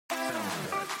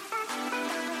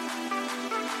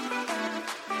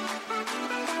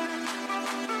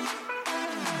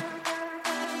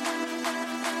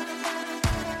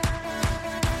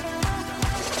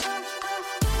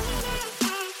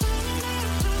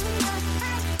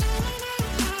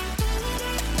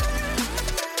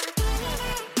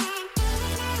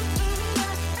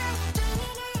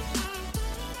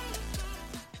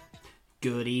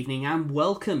evening and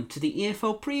welcome to the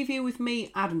EFL Preview with me,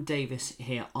 Adam Davis,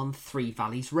 here on Three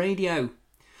Valleys Radio.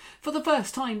 For the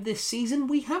first time this season,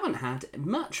 we haven't had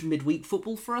much midweek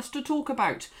football for us to talk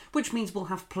about, which means we'll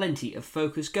have plenty of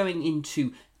focus going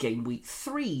into Gameweek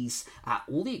 3s.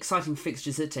 All the exciting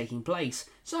fixtures are taking place.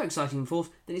 So exciting, for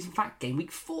that it's in fact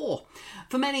Gameweek 4.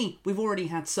 For many, we've already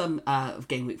had some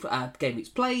game weeks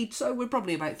played, so we're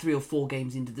probably about 3 or 4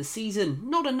 games into the season.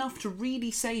 Not enough to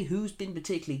really say who's been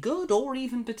particularly good or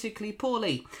even particularly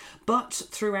poorly. But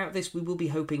throughout this, we will be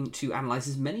hoping to analyse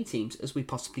as many teams as we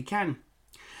possibly can.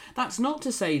 That's not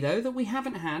to say, though, that we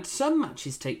haven't had some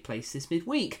matches take place this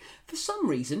midweek. For some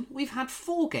reason, we've had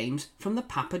 4 games from the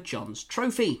Papa John's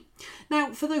Trophy.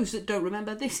 Now, for those that don't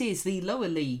remember, this is the lower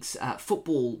leagues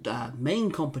football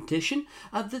main competition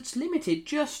that's limited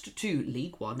just to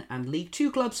League 1 and League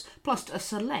 2 clubs, plus a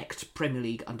select Premier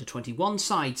League under-21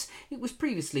 sides. It was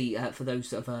previously, for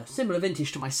those of a similar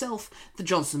vintage to myself, the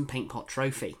Johnson Paint Pot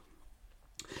Trophy.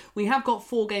 We have got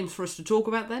 4 games for us to talk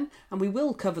about then, and we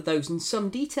will cover those in some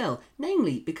detail,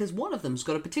 namely because one of them's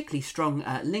got a particularly strong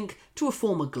link to a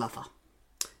former Glover.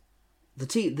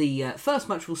 The first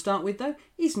match we'll start with, though,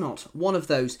 is not one of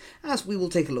those, as we will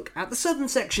take a look at the southern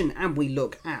section, and we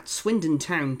look at Swindon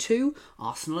Town 2,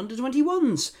 Arsenal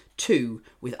Under-21s 2,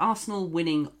 with Arsenal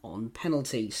winning on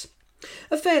penalties.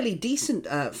 A fairly decent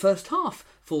first half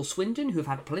for Swindon, who have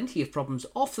had plenty of problems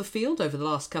off the field over the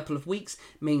last couple of weeks,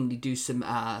 mainly due to some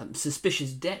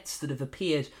suspicious debts that have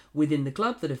appeared within the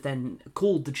club that have then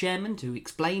called the chairman to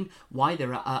explain why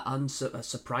there are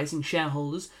surprising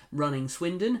shareholders running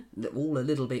Swindon. They're all a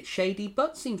little bit shady,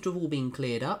 but seems to have all been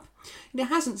cleared up. And it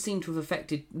hasn't seemed to have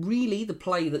affected really the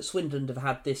play that Swindon have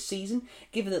had this season,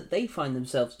 given that they find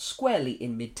themselves squarely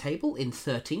in mid-table in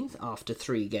 13th after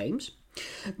 3 games.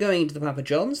 Going into the Papa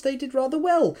John's, they did rather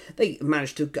well. They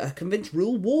managed to convince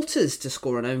Rule Waters to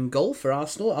score an own goal for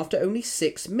Arsenal after only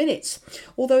 6 minutes,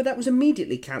 although that was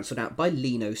immediately cancelled out by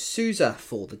Lino Souza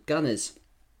for the Gunners.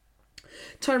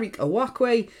 Tyreek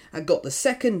Owakwe got the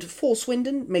second for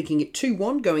Swindon, making it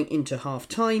 2-1 going into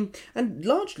half-time, and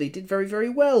largely did very, very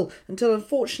well, until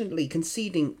unfortunately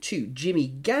conceding to Jimmy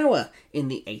Gower in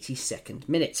the 82nd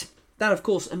minute. That, of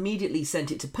course, immediately sent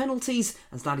it to penalties,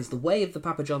 as that is the way of the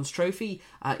Papa John's Trophy.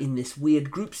 In this weird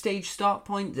group stage start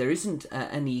point, there isn't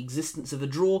any existence of a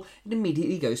draw. It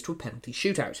immediately goes to a penalty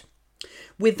shootout.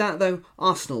 With that, though,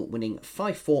 Arsenal winning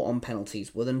 5-4 on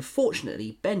penalties, with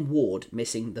unfortunately Ben Ward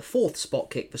missing the 4th spot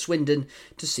kick for Swindon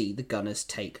to see the Gunners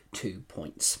take 2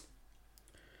 points.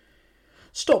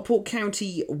 Stockport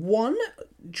County 1,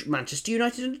 Manchester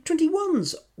United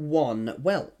Under-21s 1.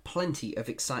 Well, plenty of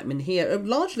excitement here,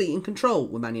 largely in control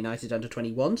with Man United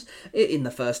Under-21s. In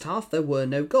the first half, there were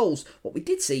no goals. What we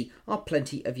did see are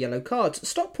plenty of yellow cards.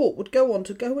 Stockport would go on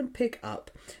to go and pick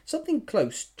up something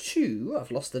close to,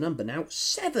 I've lost the number now,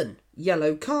 7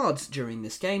 yellow cards during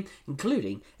this game,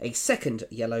 including a second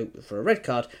yellow for a red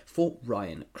card for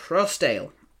Ryan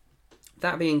Crossdale.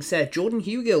 That being said, Jordan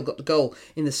Hugill got the goal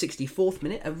in the 64th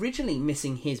minute, originally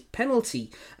missing his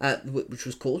penalty, which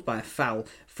was caused by a foul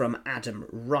from Akil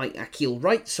Wright.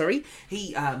 Jordan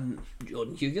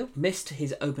Hugill missed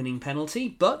his opening penalty,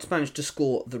 but managed to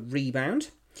score the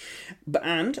rebound.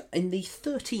 And in the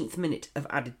 13th minute of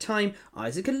added time,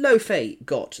 Isaac Alofe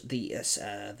got the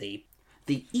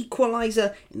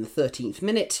equaliser in the 13th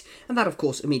minute, and that of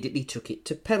course immediately took it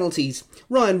to penalties.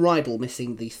 Ryan Rydell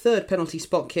missing the 3rd penalty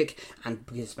spot kick, and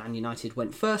because Man United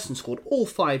went first and scored all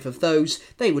 5 of those,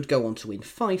 they would go on to win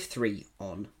 5-3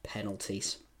 on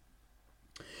penalties.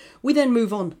 We then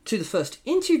move on to the first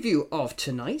interview of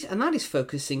tonight, and that is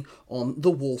focusing on the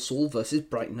Walsall versus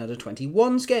Brighton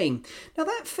Under-21s game. Now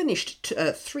that finished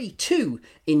 3-2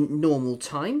 in normal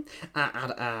time,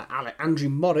 Andrew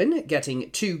Morin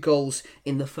getting 2 goals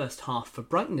in the first half for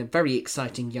Brighton, a very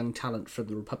exciting young talent from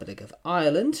the Republic of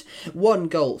Ireland. 1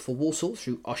 goal for Walsall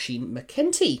through Oisin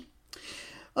McKenty.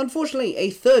 Unfortunately,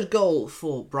 a 3rd goal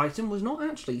for Brighton was not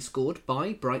actually scored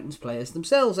by Brighton's players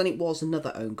themselves, and it was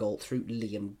another own goal through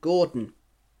Liam Gordon.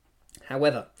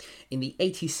 However, in the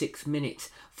 86th minute,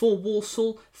 for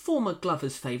Walsall, former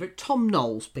Glover's favourite Tom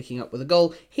Knowles picking up with a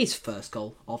goal, his first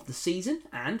goal of the season,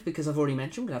 and because I've already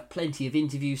mentioned we'll have plenty of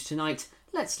interviews tonight,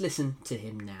 let's listen to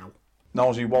him now.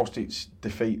 Knowlesy, whilst it's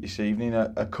defeat this evening,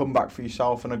 a comeback for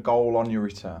yourself and a goal on your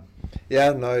return.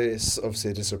 Yeah, no, it's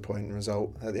obviously a disappointing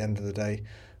result at the end of the day,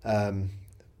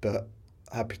 but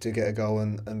happy to get a goal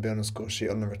and be on a score sheet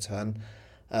on the return.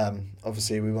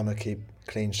 Obviously, we want to keep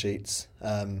clean sheets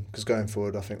because going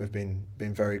forward, I think we've been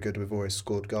very good. We've always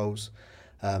scored goals.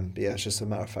 But yeah, it's just a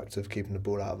matter of fact of keeping the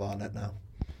ball out of our net now.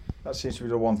 That seems to be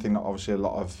the one thing that obviously a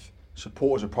lot of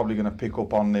supporters are probably going to pick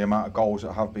up on the amount of goals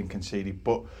that have been conceded.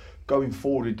 But going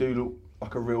forward, we do look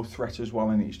like a real threat as well,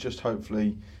 and it's just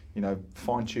hopefully,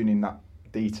 fine-tuning that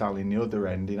detail in the other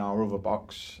end, in our other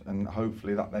box, and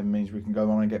hopefully that then means we can go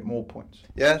on and get more points.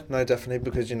 Yeah, no, definitely,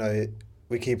 because,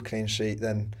 we keep a clean sheet,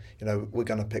 then, we're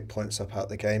going to pick points up out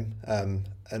the game.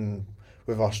 And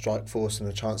with our strike force and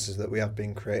the chances that we have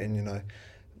been creating,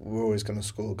 we're always going to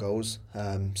score goals.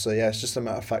 So yeah, it's just a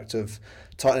matter of fact of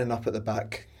tightening up at the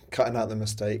back, cutting out the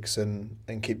mistakes, and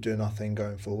keep doing our thing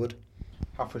going forward.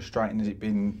 How frustrating has it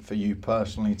been for you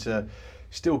personally to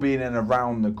still be in and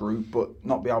around the group but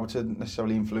not be able to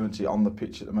necessarily influence it on the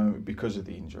pitch at the moment because of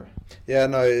the injury? Yeah,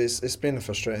 no, it's been a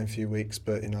frustrating few weeks,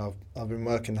 but I've been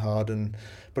working hard and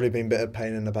probably been a bit of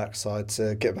pain in the backside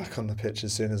to get back on the pitch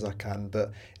as soon as I can.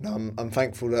 But I'm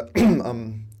thankful that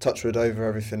I'm touchwood over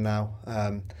everything now,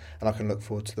 and I can look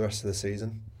forward to the rest of the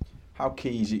season. How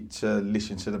key is it to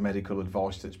listen to the medical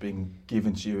advice that's been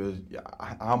given to you?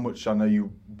 How much I know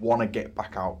you want to get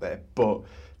back out there, but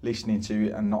listening to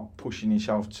it and not pushing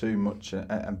yourself too much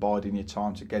and biding your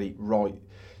time to get it right,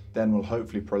 then will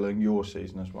hopefully prolong your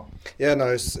season as well. Yeah, no,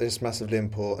 it's massively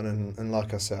important, and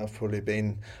like I said, I've probably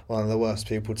been one of the worst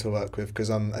people to work with,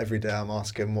 because every day I'm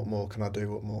asking what more can I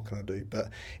do. But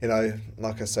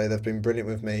like I say, they've been brilliant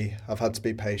with me. I've had to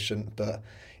be patient, but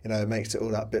it makes it all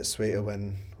that bit sweeter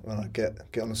when I get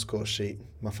on a score sheet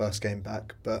my first game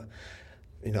back. But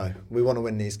we want to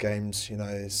win these games.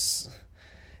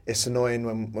 It's annoying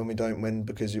when we don't win,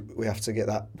 because we have to get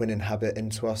that winning habit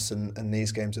into us, and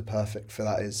these games are perfect for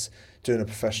that, is doing a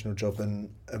professional job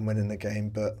and winning the game.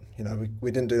 But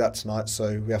we didn't do that tonight,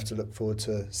 so we have to look forward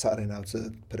to Saturday now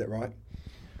to put it right.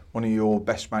 One of your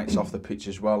best mates off the pitch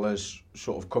as well has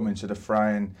sort of come into the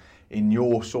fray, and in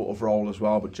your sort of role as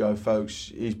well, but Joe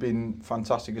Folks, he's been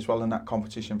fantastic as well in that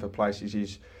competition for places.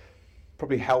 He's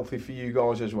probably healthy for you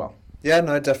guys as well. Yeah,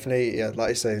 no, definitely. Yeah, like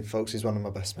you say, Folks is one of my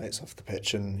best mates off the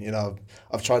pitch, and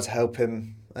I've tried to help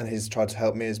him, and he's tried to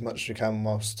help me as much as he can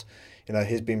whilst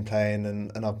he's been playing,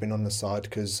 and I've been on the side,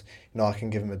 because I can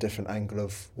give him a different angle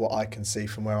of what I can see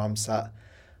from where I'm sat.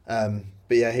 But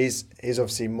yeah, he's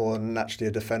obviously more naturally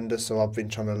a defender, so I've been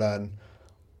trying to learn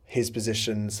his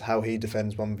positions, how he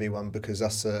defends 1v1, because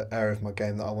that's an area of my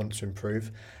game that I want to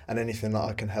improve, and anything that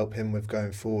I can help him with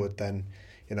going forward, then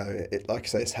like I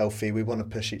say, it's healthy. We want to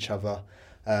push each other,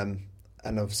 and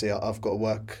obviously I've got to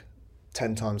work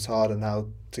 10 times harder now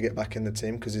to get back in the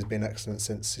team, because he's been excellent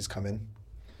since he's come in.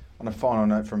 On a final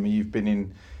note from me, you've been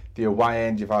in the away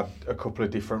end, you've had a couple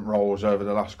of different roles over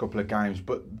the last couple of games,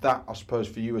 but that, I suppose,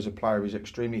 for you as a player is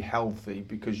extremely healthy,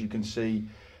 because you can see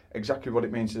exactly what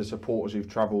it means to the supporters who've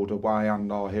travelled away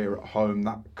and are here at home.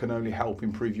 That can only help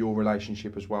improve your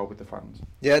relationship as well with the fans.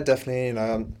 Yeah, definitely.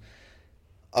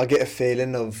 I get a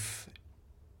feeling of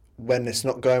when it's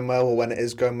not going well or when it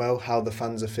is going well, how the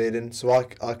fans are feeling. So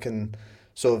I can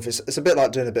sort of, it's a bit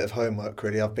like doing a bit of homework,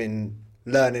 really. I've been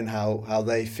learning how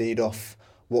they feed off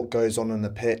what goes on the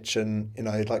pitch, and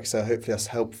like I said, hopefully that's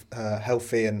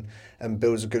healthy and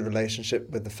builds a good relationship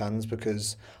with the fans,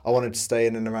 because I wanted to stay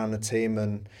in and around the team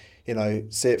and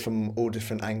see it from all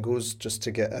different angles, just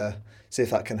to see if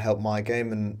that can help my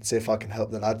game and see if I can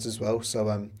help the lads as well.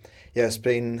 So yeah, it's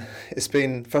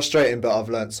been frustrating, but I've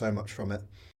learnt so much from it.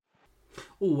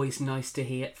 Always nice to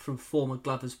hear from former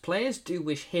Glovers players. Do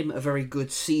wish him a very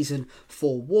good season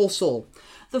for Walsall.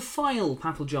 The final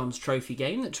Papplejohns Trophy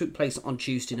game that took place on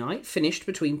Tuesday night finished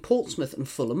between Portsmouth and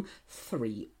Fulham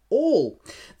 3-3.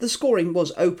 The scoring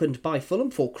was opened by Fulham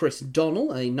for Chris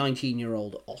Donnell, a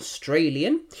 19-year-old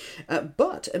Australian,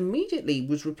 but immediately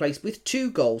was replaced with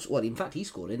 2 goals. Well, in fact, he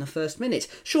scored in the first minute.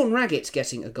 Sean Raggett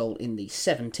getting a goal in the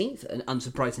 17th, and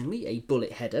unsurprisingly, a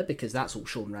bullet header, because that's all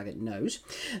Sean Raggett knows.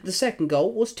 The second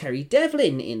goal was Terry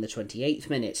Devlin in the 28th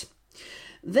minute.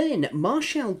 Then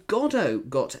Martial Godot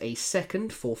got a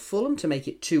second for Fulham to make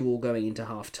it 2-2 going into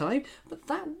half-time, but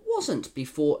that wasn't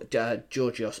before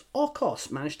Georgios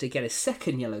Okos managed to get a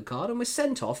second yellow card and was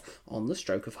sent off on the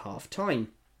stroke of half-time.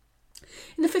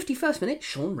 In the 51st minute,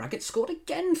 Sean Raggett scored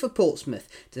again for Portsmouth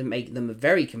to make them a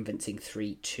very convincing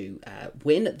 3-2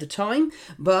 win at the time,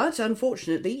 but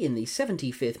unfortunately in the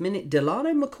 75th minute,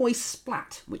 Delano McCoy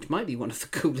Splat, which might be one of the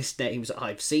coolest names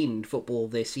I've seen in football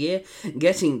this year,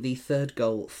 getting the third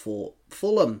goal for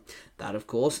Fulham. That, of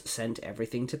course, sent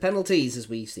everything to penalties, as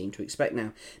we seem to expect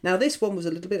now. Now, this one was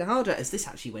a little bit harder, as this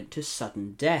actually went to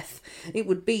sudden death. It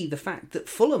would be the fact that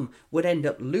Fulham would end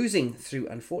up losing through,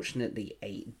 unfortunately,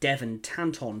 a Devon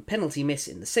Tanton penalty miss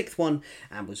in the 6th one,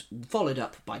 and was followed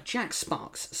up by Jack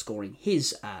Sparks scoring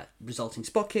his resulting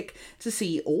spot kick to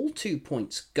see all 2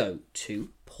 points go to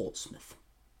Portsmouth.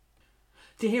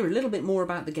 To hear a little bit more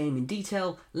about the game in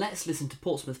detail, let's listen to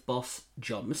Portsmouth boss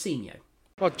John Massigno.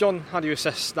 Well, John, how do you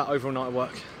assess that overall night of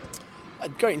work?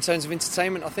 Great in terms of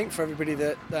entertainment, I think, for everybody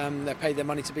that they paid their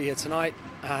money to be here tonight,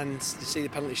 and to see the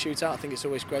penalty shootout. I think it's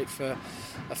always great for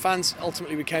fans.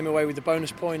 Ultimately, we came away with the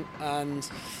bonus point, and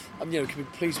can be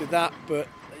pleased with that. But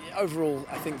overall,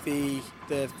 I think the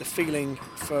feeling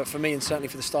for me, and certainly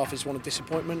for the staff, is one of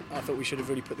disappointment. I thought we should have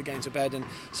really put the game to bed, and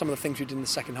some of the things we did in the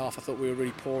second half, I thought we were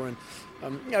really poor, and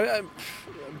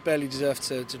barely deserved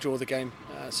to draw the game.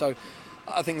 So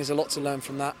I think there's a lot to learn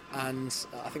from that, and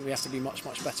I think we have to be much,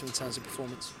 much better in terms of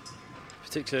performance.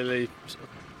 Particularly,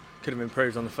 could have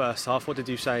improved on the first half. What did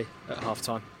you say at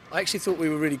half-time? I actually thought we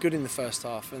were really good in the first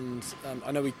half, and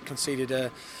I know we conceded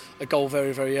a goal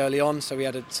very, very early on, so we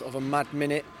had a sort of a mad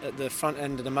minute at the front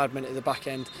end and a mad minute at the back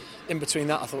end. In between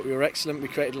that, I thought we were excellent. We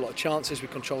created a lot of chances, we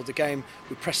controlled the game,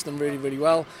 we pressed them really, really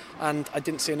well, and I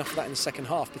didn't see enough of that in the second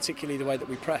half, particularly the way that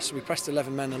we pressed. We pressed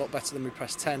 11 men a lot better than we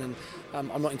pressed 10, and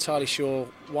I'm not entirely sure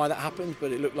why that happened,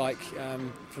 but it looked like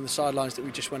from the sidelines that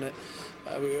we just went at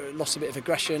we lost a bit of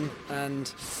aggression,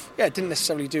 and didn't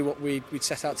necessarily do what we'd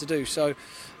set out to do. So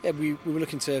we were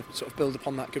looking to sort of build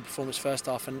upon that good performance first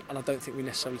half, and I don't think we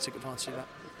necessarily took advantage of that.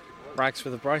 Rags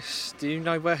with a brace. Do you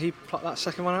know where he plucked that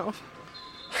second one out of?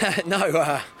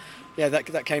 No,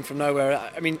 that came from nowhere.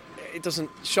 I mean, it doesn't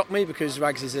shock me because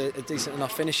Rags is a decent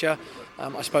enough finisher.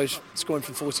 I suppose scoring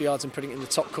from 40 yards and putting it in the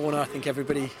top corner, I think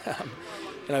everybody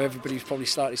everybody was probably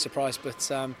slightly surprised, but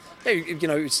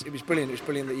it was brilliant. It was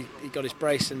brilliant that he got his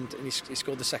brace and he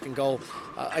scored the second goal.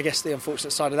 I guess the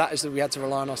unfortunate side of that is that we had to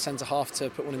rely on our centre half to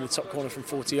put one in the top corner from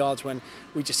 40 yards when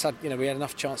we just had, we had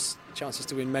enough chances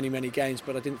to win many, many games,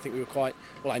 but I didn't think we were quite.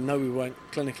 Well, I know we weren't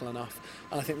clinical enough,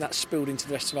 and I think that spilled into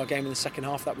the rest of our game in the second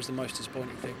half. That was the most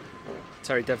disappointing thing.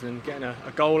 Terry Devlin getting a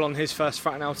goal on his first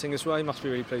Fratton outing as well. He must be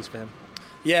really pleased for him.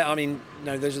 Yeah, I mean,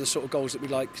 those are the sort of goals that we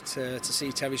like to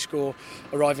see Terry score.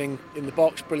 Arriving in the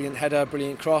box, brilliant header,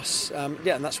 brilliant cross. And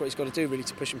that's what he's got to do really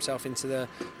to push himself into the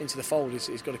fold.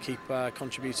 He's got to keep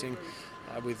contributing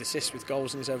with assists, with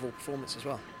goals, and his overall performance as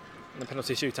well. And the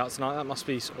penalty shootout tonight, that must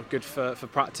be sort of good for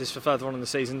practice for further on in the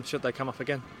season, should they come up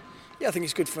again? Yeah, I think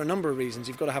it's good for a number of reasons.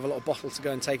 You've got to have a lot of bottle to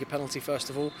go and take a penalty first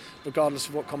of all, regardless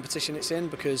of what competition it's in,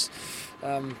 because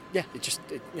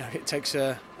it takes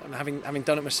having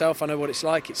done it myself, I know what it's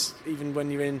like. It's even when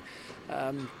you're in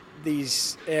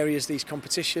these areas, these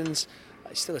competitions,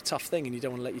 it's still a tough thing, and you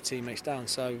don't want to let your teammates down.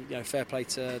 So fair play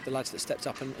to the lads that stepped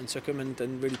up and took them, and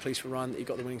really pleased for Ryan that he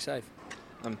got the winning save.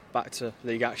 And back to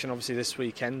league action, obviously this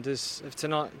weekend. Has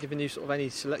tonight given you sort of any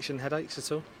selection headaches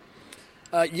at all?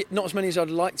 Not as many as I'd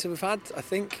like to have had. I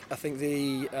think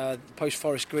the post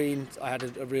Forest Green, I had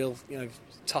a real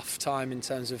tough time in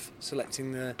terms of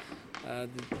selecting the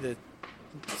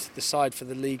side for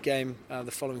the league game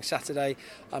the following Saturday.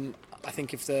 I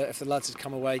think if the lads had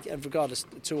come away, and regardless,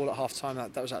 2-2 at half time,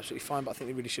 that was absolutely fine. But I think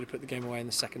they really should have put the game away in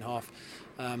the second half.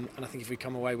 And I think if we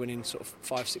come away winning sort of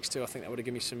 5-6-2, I think that would have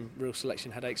given me some real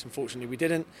selection headaches. Unfortunately, we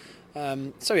didn't.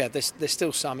 There's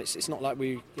still some. It's not like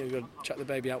we got to chuck the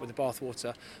baby out with the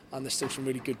bathwater. And there's still some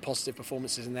really good positive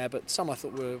performances in there. But some I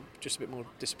thought were just a bit more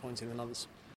disappointing than others.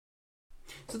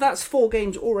 So that's 4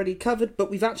 games already covered,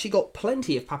 but we've actually got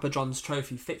plenty of Papa John's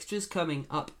Trophy fixtures coming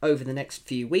up over the next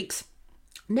few weeks.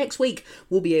 Next week,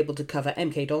 we'll be able to cover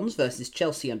MK Dons versus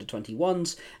Chelsea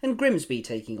under-21s and Grimsby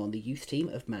taking on the youth team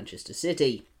of Manchester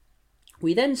City.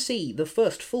 We then see the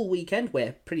first full weekend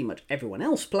where pretty much everyone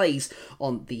else plays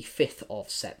on the 5th of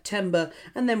September,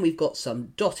 and then we've got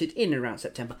some dotted in and around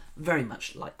September, very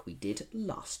much like we did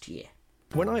last year.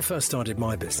 When I first started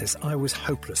my business, I was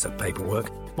hopeless at paperwork.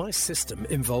 My system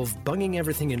involved bunging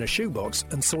everything in a shoebox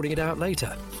and sorting it out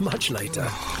later, much later.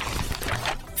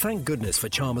 Thank goodness for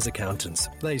Chalmers Accountants.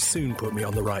 They soon put me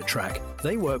on the right track.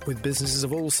 They work with businesses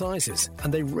of all sizes,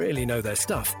 and they really know their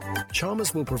stuff.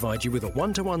 Chalmers will provide you with a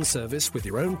one-to-one service with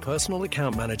your own personal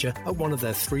account manager at one of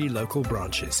their 3 local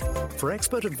branches. For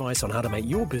expert advice on how to make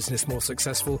your business more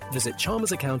successful, visit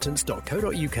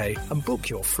chalmersaccountants.co.uk and book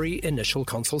your free initial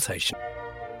consultation.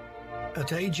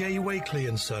 At AJ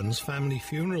Wakely & Sons Family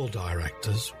Funeral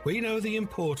Directors, we know the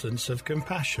importance of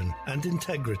compassion and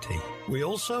integrity. We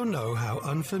also know how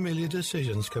unfamiliar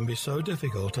decisions can be so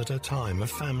difficult at a time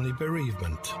of family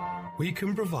bereavement. We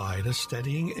can provide a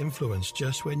steadying influence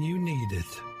just when you need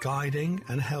it, guiding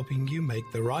and helping you make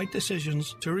the right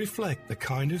decisions to reflect the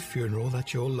kind of funeral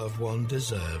that your loved one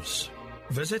deserves.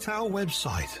 Visit our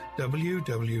website,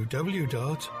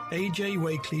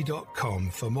 www.ajwakely.com,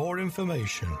 for more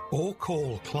information, or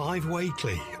call Clive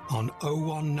Wakely on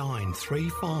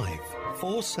 01935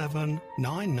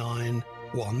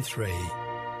 479913.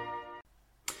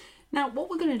 Now, what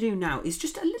we're going to do now is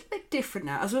just a little bit different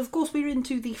now, as of course we're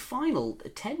into the final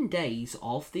 10 days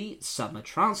of the summer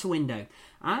transfer window,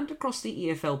 and across the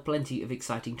EFL plenty of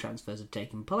exciting transfers have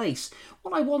taken place.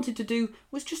 What I wanted to do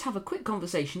was just have a quick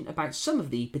conversation about some of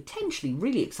the potentially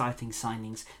really exciting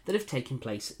signings that have taken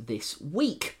place this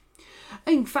week.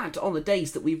 In fact, on the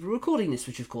days that we were recording this,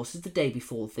 which of course is the day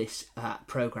before this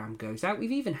programme goes out,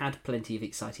 we've even had plenty of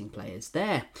exciting players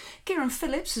there. Kieran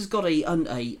Phillips has got a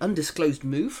undisclosed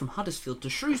move from Huddersfield to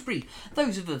Shrewsbury.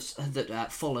 Those of us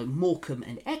that follow Morecambe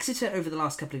and Exeter over the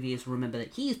last couple of years will remember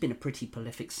that he has been a pretty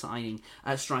prolific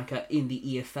striker in the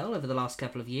EFL over the last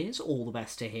couple of years. All the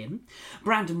best to him.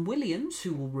 Brandon Williams,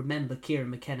 who will remember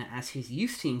Kieran McKenna as his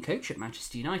youth team coach at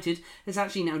Manchester United, has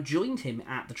actually now joined him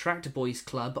at the Tractor Boys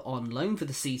Club on loan for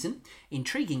the season.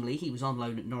 Intriguingly, he was on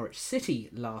loan at Norwich City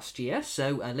last year,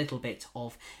 so a little bit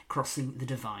of crossing the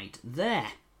divide there.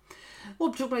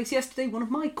 What took place yesterday, one of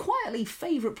my quietly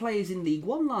favourite players in League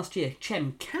One last year,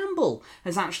 Chem Campbell,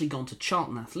 has actually gone to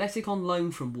Charlton Athletic on loan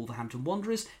from Wolverhampton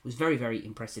Wanderers. It was very, very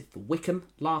impressive for Wycombe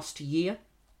last year.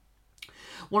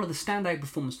 One of the standout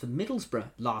performers for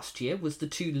Middlesbrough last year was the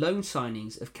two loan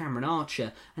signings of Cameron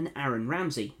Archer and Aaron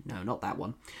Ramsey. No, not that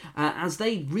one. As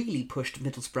they really pushed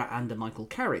Middlesbrough under Michael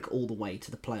Carrick all the way to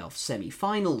the playoff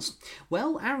semi-finals.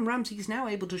 Well, Aaron Ramsey is now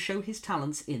able to show his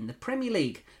talents in the Premier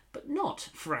League. But not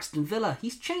for Aston Villa.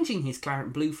 He's changing his claret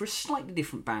and blue for a slightly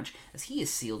different badge, as he has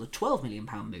sealed a £12 million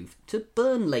move to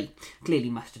Burnley.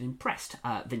 Clearly must have impressed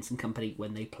Vincent Kompany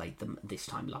when they played them this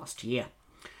time last year.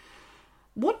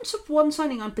 One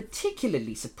signing I'm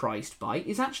particularly surprised by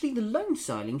is actually the loan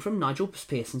signing from Nigel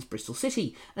Pearson's Bristol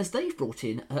City, as they've brought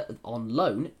in, on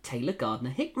loan, Taylor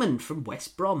Gardner-Hickman from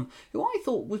West Brom, who I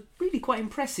thought was really quite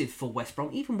impressive for West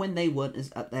Brom, even when they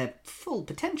weren't at their full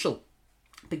potential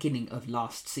beginning of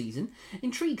last season.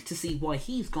 Intrigued to see why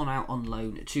he's gone out on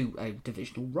loan to a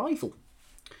divisional rival.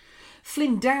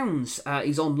 Flynn Downs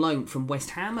is on loan from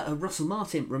West Ham. Russell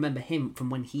Martin, remember him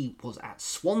from when he was at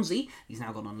Swansea. He's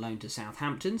now gone on loan to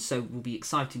Southampton, so it will be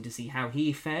exciting to see how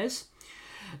he fares.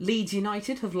 Leeds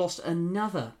United have lost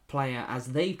another player as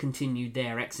they've continued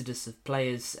their exodus of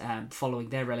players following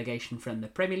their relegation from the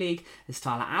Premier League, as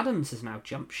Tyler Adams has now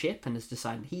jumped ship and has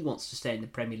decided he wants to stay in the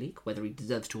Premier League, whether he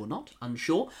deserves to or not,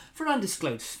 unsure, for an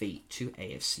undisclosed fee to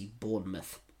AFC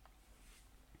Bournemouth.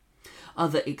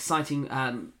 Other exciting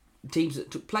teams that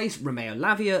took place, Romeo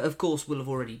Lavia, of course, will have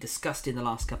already discussed in the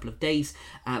last couple of days,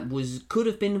 could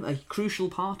have been a crucial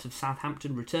part of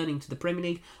Southampton returning to the Premier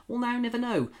League. We'll now never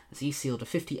know, as he sealed a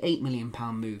 £58 million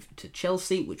move to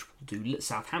Chelsea, which will do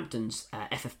Southampton's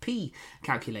FFP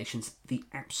calculations the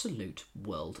absolute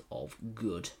world of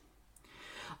good.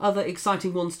 Other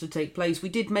exciting ones to take place. We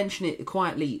did mention it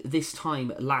quietly this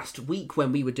time last week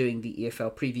when we were doing the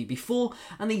EFL preview before,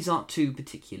 and these are two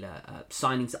particular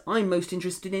signings that I'm most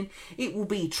interested in. It will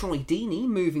be Troy Deeney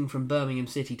moving from Birmingham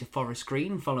City to Forest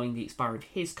Green following the expiry of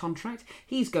his contract.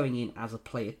 He's going in as a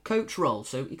player coach role,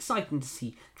 so exciting to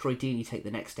see Troy Deeney take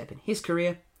the next step in his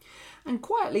career. And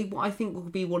quietly, what I think will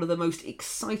be one of the most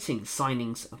exciting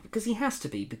signings, because he has to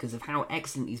be, because of how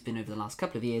excellent he's been over the last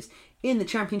couple of years in the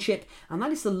Championship, and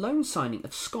that is the loan signing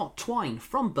of Scott Twine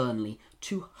from Burnley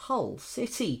to Hull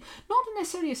City. Not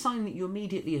necessarily a signing that you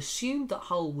immediately assumed that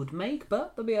Hull would make,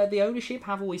 but the ownership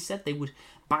have always said they would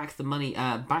back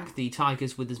the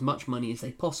Tigers with as much money as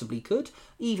they possibly could,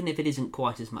 even if it isn't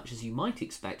quite as much as you might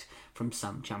expect from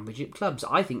some Championship clubs.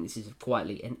 I think this is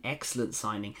quietly an excellent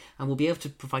signing and will be able to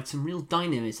provide some real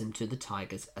dynamism to the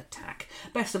Tigers' attack.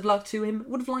 Best of luck to him.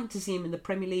 Would have liked to see him in the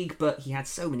Premier League, but he had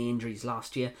so many injuries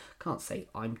last year. Can't say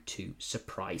I'm too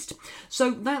surprised.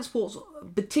 So that's what's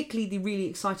particularly the really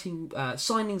exciting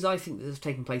signings I think that have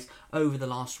taken place over the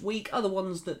last week. Other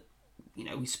ones that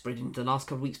we spread into the last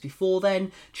couple of weeks before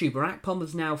then. Chuba Akpom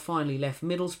has now finally left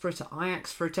Middlesbrough to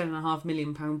Ajax for a £10.5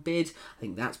 million bid. I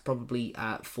think that's probably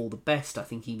for the best. I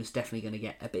think he was definitely going to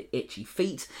get a bit itchy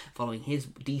feet following his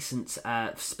decent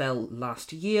spell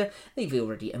last year. They've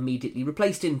already immediately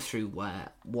replaced him through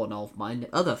one of my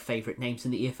other favourite names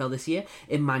in the EFL this year,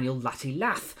 Emmanuel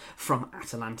Latilath from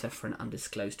Atalanta for an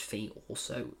undisclosed fee,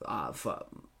 also for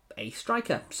a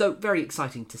striker. So very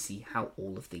exciting to see how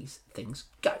all of these things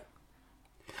go.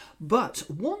 But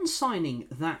one signing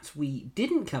that we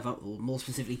didn't cover, or more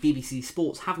specifically BBC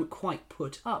Sports haven't quite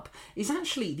put up, is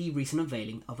actually the recent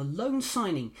unveiling of a loan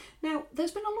signing. Now,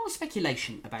 there's been a lot of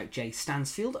speculation about Jay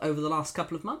Stansfield over the last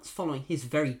couple of months following his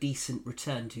very decent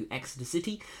return to Exeter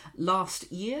City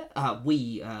last year.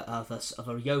 We of us of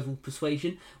a Yeovil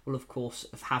persuasion will of course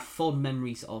have fond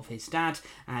memories of his dad,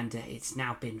 and it's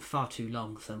now been far too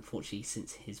long, unfortunately,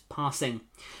 since his passing.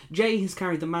 Jay has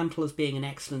carried the mantle as being an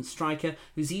excellent striker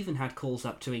who's who's even had calls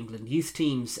up to England youth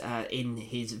teams in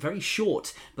his very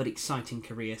short but exciting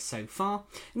career so far.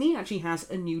 And he actually has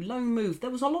a new loan move.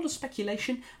 There was a lot of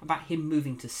speculation about him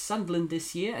moving to Sunderland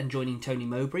this year and joining Tony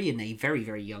Mowbray in a very,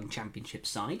 very young Championship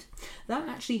side. That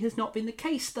actually has not been the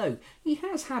case, though. He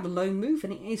has had a loan move,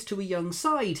 and it is to a young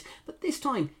side, but this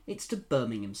time it's to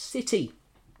Birmingham City.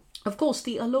 Of course,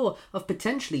 the allure of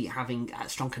potentially having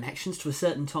strong connections to a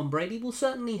certain Tom Brady will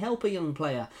certainly help a young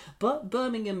player, but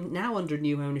Birmingham, now under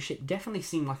new ownership, definitely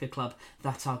seem like a club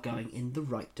that are going in the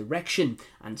right direction,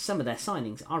 and some of their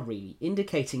signings are really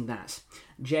indicating that.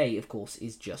 Jay, of course,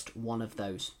 is just one of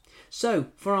those. So,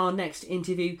 for our next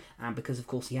interview, and because of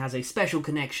course he has a special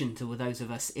connection to those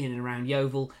of us in and around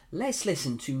Yeovil, let's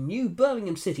listen to new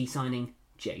Birmingham City signing,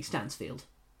 Jay Stansfield.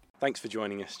 Thanks for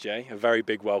joining us, Jay. A very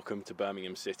big welcome to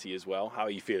Birmingham City as well. How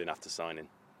are you feeling after signing?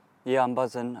 Yeah, I'm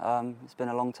buzzing. It's been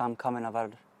a long time coming.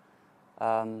 I've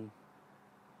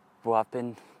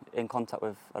been in contact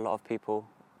with a lot of people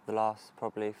the last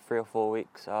probably 3 or 4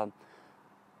 weeks,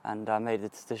 and I made the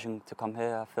decision to come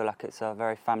here. I feel like it's a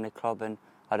very family club, and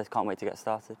I just can't wait to get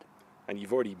started. And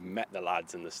you've already met the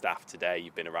lads and the staff today.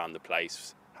 You've been around the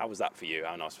place. How was that for you?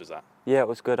 How nice was that? Yeah, it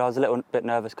was good. I was a little bit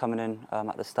nervous coming in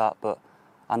at the start, but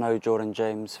I know Jordan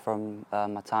James from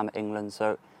my time at England,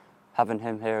 so having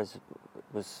him here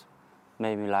was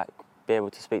made me be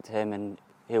able to speak to him, and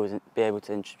he was be able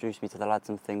to introduce me to the lads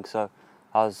and things. So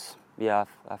I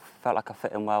felt like I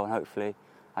fit in well, and hopefully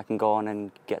I can go on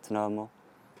and get to know him more.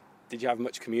 Did you have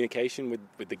much communication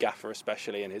with the gaffer,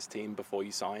 especially, and his team before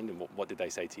you signed, and what did they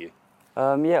say to you?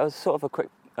 Yeah, it was sort of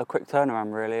a quick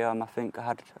turnaround, really. I think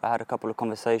I had a couple of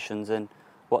conversations, and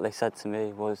what they said to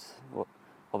me was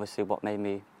obviously what made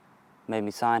me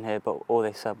sign here, but all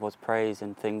they said was praise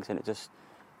and things, and it just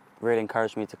really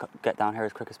encouraged me to get down here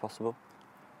as quick as possible.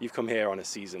 You've come here on a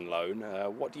season loan.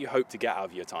 What do you hope to get out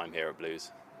of your time here at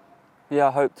Blues? Yeah,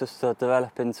 I hope just to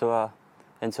develop into a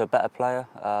better player,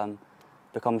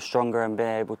 become stronger, and be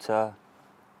able to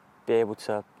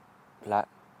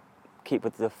keep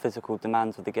with the physical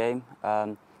demands of the game,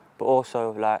 but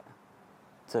also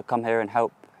to come here and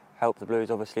help the Blues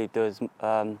obviously do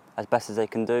as best as they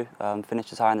can do,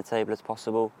 finish as high on the table as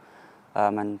possible,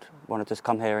 and want to just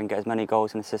come here and get as many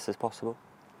goals and assists as possible.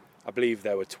 I believe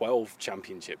there were 12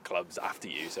 Championship clubs after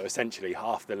you, so essentially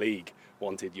half the league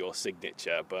wanted your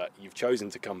signature, but you've chosen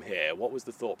to come here. What was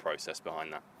the thought process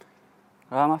behind that?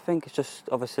 I think it's just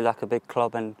obviously like a big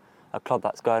club, and a club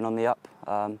that's going on the up.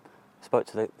 Spoke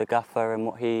to the gaffer, and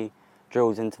what he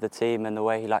drills into the team and the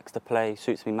way he likes to play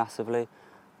suits me massively.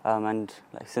 And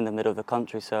it's in the middle of the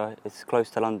country, so it's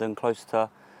close to London, close to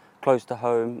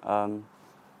home.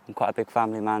 I'm quite a big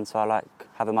family man, so I like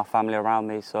having my family around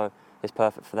me. So it's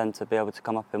perfect for them to be able to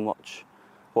come up and watch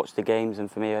the games,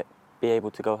 and for me be able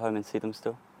to go home and see them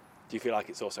still. Do you feel like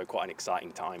it's also quite an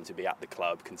exciting time to be at the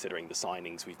club, considering the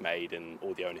signings we've made and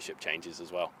all the ownership changes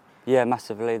as well? Yeah,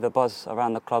 massively. The buzz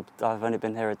around the club, I've only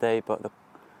been here a day, but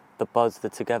the buzz, the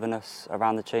togetherness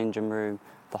around the changing room,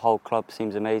 the whole club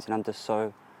seems amazing. I'm just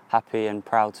so happy and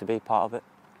proud to be part of it.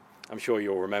 I'm sure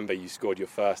you'll remember you scored your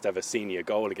first ever senior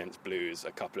goal against Blues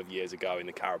a couple of years ago in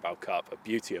the Carabao Cup, a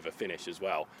beauty of a finish as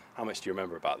well. How much do you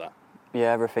remember about that?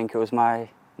 Yeah, everything. It was my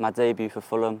debut for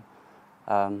Fulham.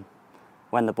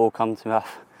 When the ball came to me,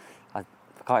 I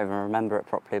can't even remember it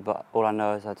properly, but all I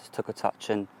know is I just took a touch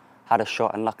and had a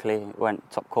shot, and luckily it went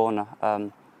top corner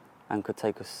and could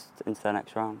take us into the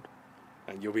next round.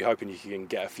 And you'll be hoping you can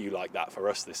get a few like that for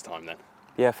us this time then?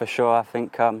 Yeah, for sure. I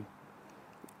think,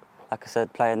 like I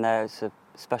said, playing there, it's a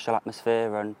special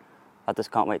atmosphere, and I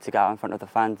just can't wait to get out in front of the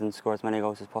fans and score as many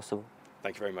goals as possible.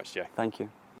 Thank you very much, Jay. Thank you.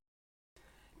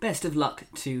 Best of luck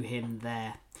to him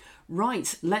there.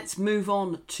 Right, let's move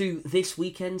on to this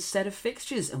weekend's set of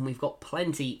fixtures, and we've got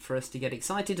plenty for us to get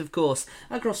excited, of course,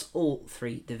 across all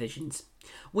three divisions.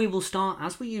 We will start,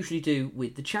 as we usually do,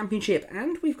 with the Championship,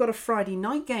 and we've got a Friday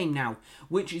night game now,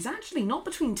 which is actually not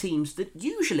between teams that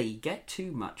usually get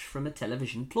too much from a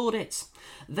television plaudits.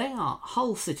 They are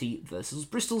Hull City versus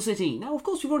Bristol City. Now, of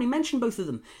course, we've already mentioned both of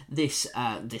them this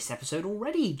episode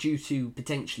already, due to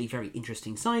potentially very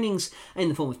interesting signings in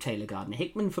the form of Taylor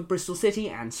Gardner-Hickman for Bristol City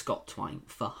and Scott Twine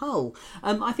for Hull.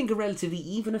 I think a relatively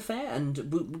even affair, and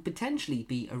would potentially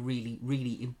be a really,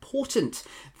 really important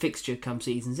fixture come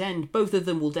season's end. Both of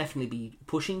them will definitely be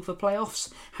pushing for playoffs.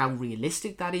 How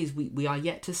realistic that is, we are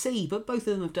yet to see, but both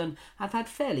of them have had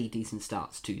fairly decent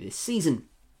starts to this season.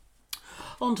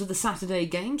 On to the Saturday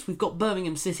games. We've got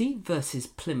Birmingham City versus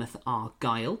Plymouth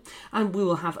Argyle, and we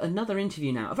will have another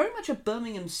interview now. Very much a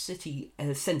Birmingham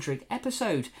City-centric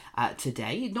episode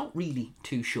today. Not really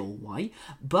too sure why,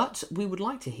 but we would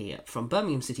like to hear from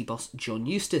Birmingham City boss John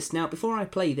Eustace. Now, before I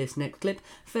play this next clip,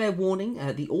 fair warning,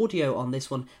 the audio on this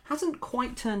one hasn't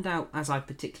quite turned out as I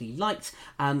particularly liked,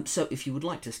 so if you would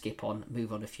like to skip on,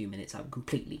 move on a few minutes, I would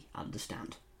completely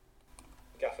understand.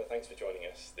 Gaffer, thanks for joining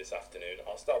us this afternoon.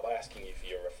 I'll start by asking you for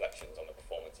your reflections on the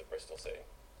performance of Bristol City.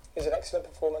 It was an excellent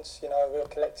performance, a real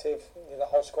collective. The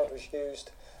whole squad was used.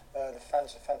 The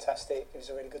fans were fantastic. It was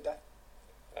a really good day.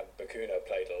 Bakuno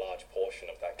played a large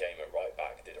portion of that game at right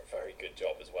back, did a very good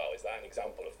job as well. Is that an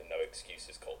example of the no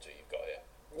excuses culture you've got here?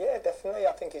 Yeah, definitely.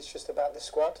 I think it's just about the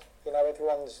squad.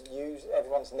 Everyone's used,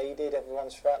 everyone's needed,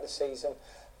 everyone's throughout the season.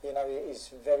 It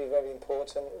is very, very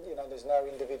important. There's no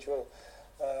individual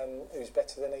who's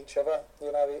better than each other.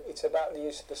 It's about the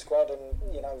use of the squad,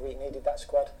 and we needed that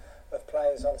squad of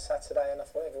players on Saturday, and I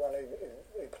thought everyone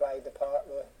who played the part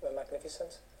were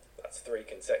magnificent. That's 3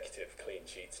 consecutive clean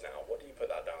sheets now. What do you put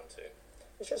that down to?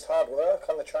 It's just hard work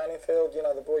on the training field.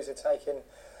 The boys are taking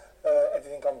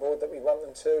everything on board that we want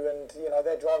them to, and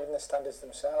they're driving the standards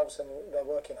themselves, and they're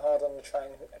working hard on the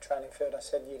training field. I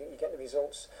said you get the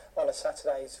results on a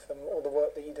Saturdays from all the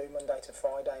work that you do Monday to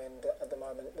Friday, and at the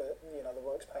moment the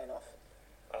work's paying off.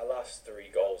 Our last 3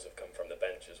 goals have come from the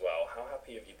bench as well. How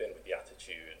happy have you been with the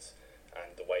attitudes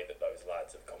and the way that those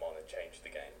lads have come on and changed the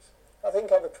games? I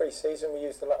think over pre-season we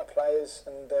used a lot of players,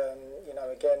 and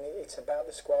again it's about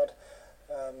the squad.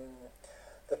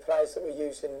 The players that we're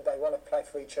using, they want to play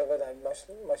for each other. They most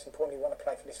importantly want to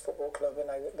play for this football club, and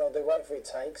they'll do whatever it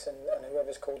takes. And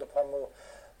whoever's called upon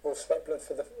will sweat blood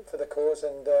for the cause.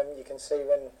 And you can see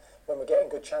when we're getting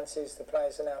good chances, the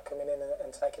players are now coming in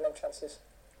and taking them chances.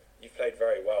 You've played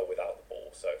very well without the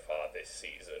ball so far this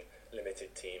season.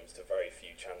 Limited teams to very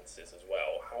few chances as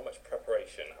well. How much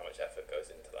preparation, how much effort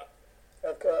goes into that?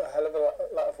 I've got a hell of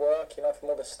a lot of work, from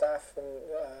all the staff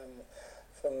and.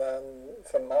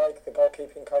 From Mike, the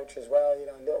goalkeeping coach as well,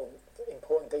 little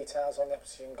important details on the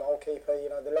opposition goalkeeper.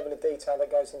 The level of detail that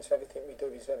goes into everything we do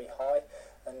is very high,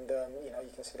 and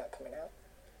you can see that coming out.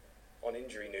 On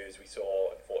injury news, we saw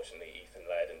unfortunately Ethan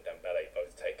Laird and Dembele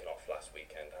both taken off last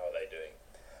weekend. How are they doing?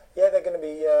 Yeah, they're going to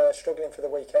be struggling for the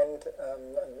weekend,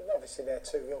 and obviously they're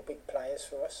 2 real big players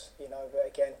for us. But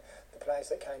again, the players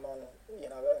that came on,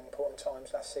 at important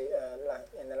times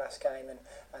in the last game, and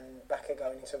Bakker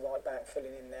going into right back,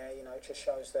 filling in there, it just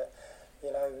shows that,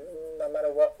 no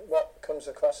matter what comes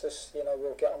across us,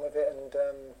 we'll get on with it,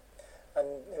 and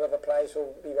whoever plays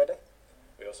will be ready.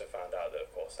 We also found out that,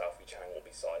 of course, Alfie Chang will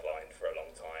be sidelined for a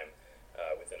long time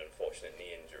with an unfortunate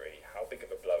knee injury. How big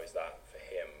of a blow is that for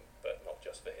him, but not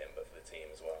just for him, but for the team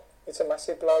as well? It's a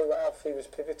massive blow. Alfie was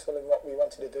pivotal in what we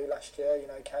wanted to do last year. He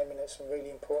came in at some really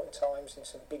important times in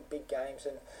some big games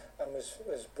and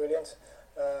was brilliant.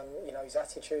 His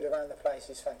attitude around the place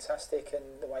is fantastic,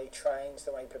 and the way he trains,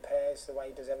 the way he prepares, the way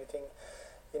he does everything,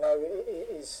 it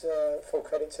is full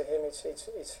credit to him.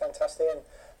 It's fantastic, and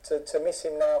to miss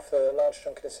him now for a large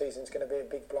chunk of the season is going to be a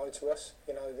big blow to us.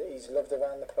 He's loved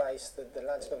around the place. The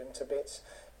lads love him to bits.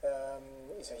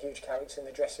 He's a huge character in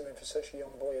the dressing room for such a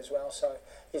young boy as well, so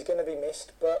he's going to be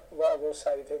missed. But what I will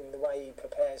say with him, the way he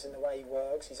prepares and the way he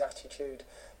works, his attitude,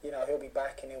 he'll be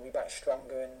back, and he'll be back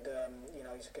stronger, and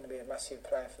he's going to be a massive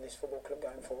player for this football club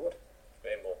going forward.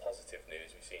 In more positive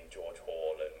news, we've seen George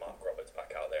Hall and Mark Roberts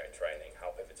back out there in training.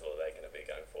 How pivotal are they going to be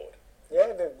going forward?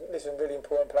 Yeah, these are really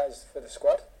important players for the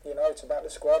squad. It's about the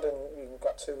squad, and we've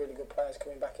got 2 really good players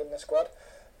coming back in the squad,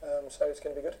 so it's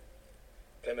going to be good.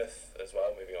 Plymouth as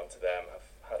well, moving on to them, have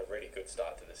had a really good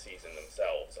start to the season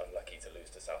themselves, unlucky to lose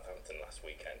to Southampton last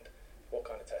weekend. What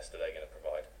kind of test are they going to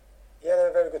provide? Yeah, they're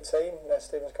a very good team.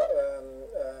 Stephen's got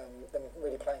them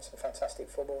really playing some fantastic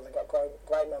football. They've got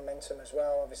great momentum as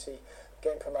well, obviously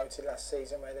getting promoted last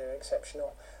season where they were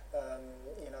exceptional.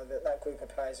 That group of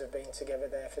players have been together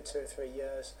there for 2 or 3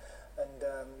 years, and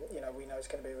we know it's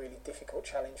going to be a really difficult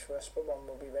challenge for us, but one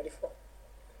we'll be ready for.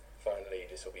 Finally,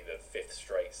 this will be the 5th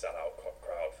straight sell-out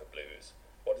crowd for Blues.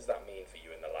 What does that mean for you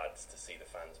and the lads to see the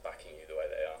fans backing you the way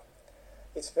they are?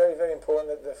 It's very, very important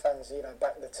that the fans,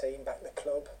 back the team, back the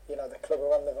club. The club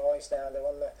are on the rise now. They're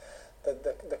on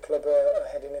the club are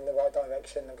heading in the right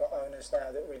direction. They've got owners now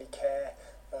that really care.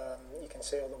 You can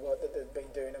see all the work that they've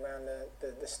been doing around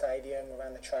the stadium,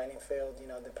 around the training field,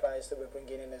 the players that we're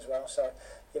bringing in as well. So,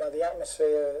 the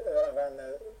atmosphere around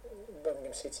the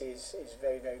Birmingham City is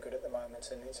very, very good at the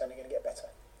moment, and it's only going to get better.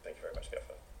 Thank you very much,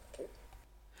 Gaffer.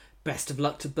 Best of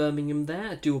luck to Birmingham there.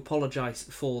 I do apologise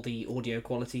for the audio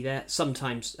quality there.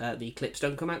 Sometimes the clips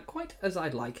don't come out quite as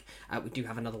I'd like. We do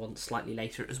have another one slightly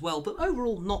later as well, but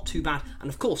overall not too bad. And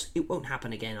of course, it won't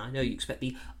happen again. I know you expect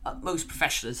the utmost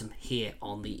professionalism here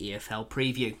on the EFL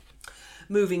Preview.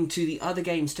 Moving to the other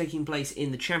games taking place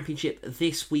in the Championship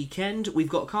this weekend, we've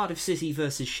got Cardiff City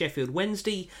versus Sheffield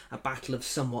Wednesday, a battle of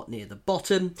somewhat near the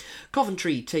bottom.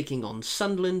 Coventry taking on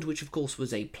Sunderland, which of course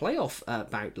was a playoff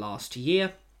bout last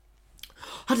year.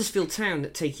 Huddersfield Town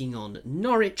taking on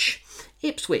Norwich.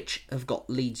 Ipswich have got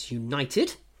Leeds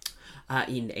United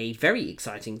in a very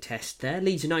exciting test there.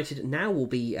 Leeds United now will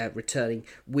be returning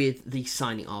with the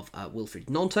signing of Wilfried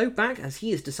Gnonto back, as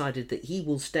he has decided that he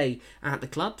will stay at the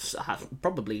clubs,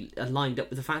 probably lined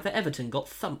up with the fact that Everton got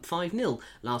thumped 5-0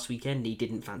 last weekend. He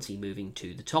didn't fancy moving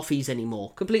to the Toffees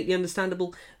anymore. Completely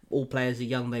understandable. All players are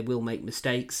young, they will make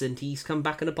mistakes, and he's come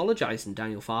back and apologised, and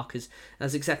Daniel Farke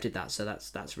has accepted that, so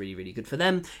that's really, really good for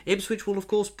them. Ipswich will, of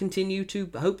course, continue to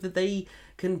hope that they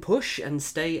can push and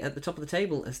stay at the top of the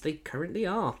table, as they currently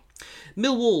are.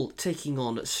 Millwall taking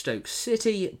on Stoke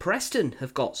City. Preston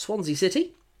have got Swansea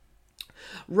City.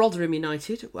 Rotherham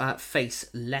United face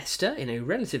Leicester in a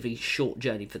relatively short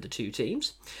journey for the two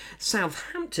teams.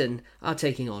 Southampton are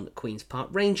taking on Queen's Park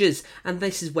Rangers, and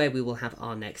this is where we will have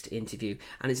our next interview.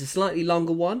 And it's a slightly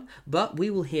longer one, but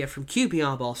we will hear from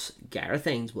QPR boss Gareth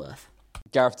Ainsworth.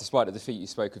 Gareth, despite the defeat, you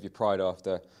spoke of your pride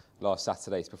after last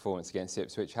Saturday's performance against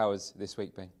Ipswich. How has this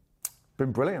week been?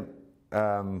 Been brilliant.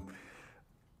 I'm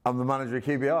the manager of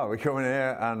QPR. We're coming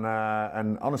here,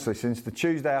 and honestly, since the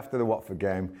Tuesday after the Watford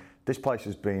game, this place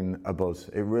has been a buzz.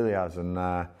 It really has,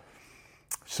 and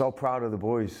so proud of the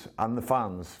boys and the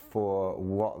fans for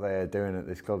what they're doing at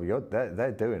this club.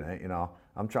 They're doing it, you know.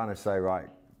 I'm trying to say, right,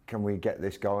 can we get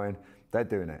this going? They're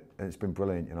doing it, and it's been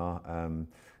brilliant, you know.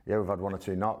 Yeah, we've had one or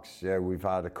two knocks. Yeah, we've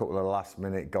had a couple of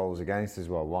last-minute goals against as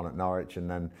well. One at Norwich, and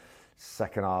then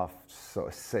second half sort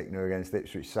of sickener against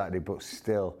Ipswich Saturday. But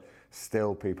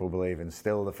still people believing.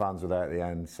 Still the fans were there at the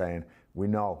end saying, we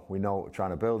know what we're trying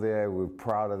to build here. We're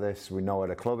proud of this. We know where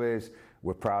the club is.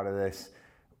 We're proud of this.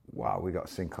 Wow, we got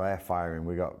Sinclair firing.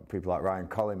 We got people like Ryan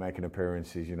Colley making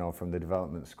appearances, you know, from the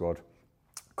development squad.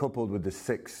 Coupled with the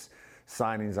 6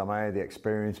 signings I made, the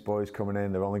experienced boys coming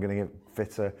in, they're only going to get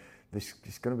fitter. This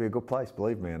is going to be a good place,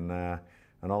 believe me. And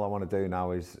all I want to do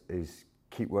now is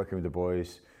keep working with the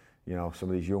boys. You know, some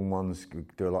of these young ones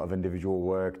do a lot of individual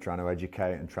work, trying to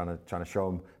educate and trying to show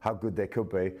them how good they could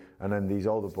be. And then these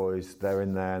older boys, they're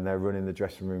in there and they're running the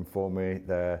dressing room for me.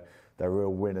 They're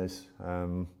real winners.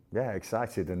 Yeah,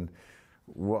 excited, and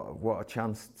what a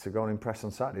chance to go and impress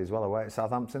on Saturday as well away at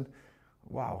Southampton.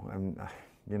 Wow, and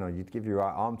you know, you'd give your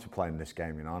right arm to play in this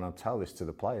game, you know, and I'll tell this to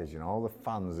the players, you know, all the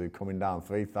fans who are coming down,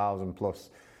 3,000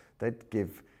 plus, they'd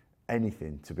give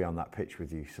anything to be on that pitch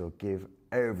with you. So give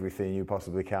everything you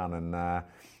possibly can,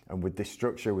 and with this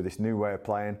structure, with this new way of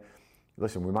playing,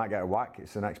 listen, we might get a whack.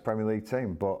 It's the next Premier League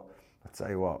team, but I tell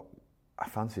you what, I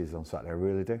fancy us on Saturday. I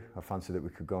really do. I fancy that we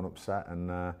could go and upset,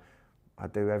 and I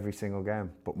do every single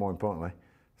game. But more importantly,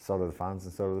 so do the fans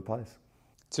and so do the players.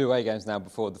 2 away games now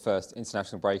before the first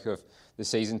international break of the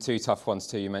season. 2 tough ones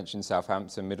too. You mentioned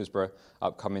Southampton, Middlesbrough,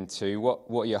 upcoming 2. What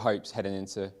are your hopes heading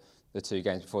into the 2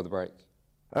 games before the break?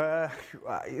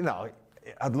 You know,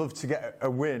 I'd love to get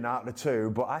a win out of the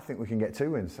 2, but I think we can get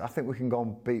 2 wins. I think we can go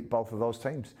and beat both of those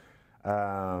teams.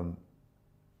 I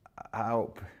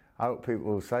hope people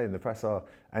will say in the press, oh,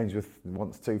 Ainsworth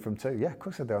wants 2 from 2. Yeah, of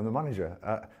course I do. I'm the manager.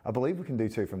 I believe we can do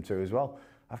 2 from 2 as well.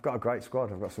 I've got a great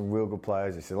squad. I've got some real good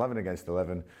players. It's 11 against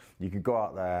 11. You can go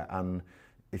out there, and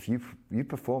if you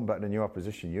perform better than your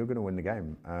opposition, you're going to win the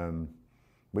game.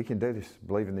 We can do this.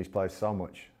 Believe in these players so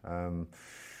much.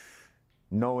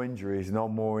 No injuries, no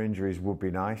more injuries would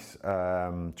be nice.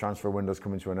 Transfer window's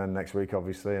coming to an end next week,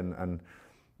 obviously, and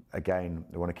again,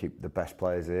 I want to keep the best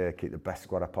players here, keep the best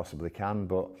squad I possibly can.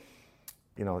 But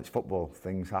you know, it's football;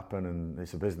 things happen, and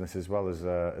it's a business as well as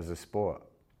a sport.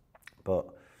 But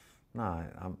no,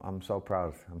 I'm so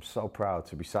proud. I'm so proud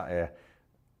to be sat here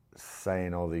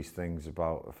saying all these things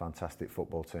about a fantastic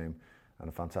football team and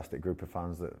a fantastic group of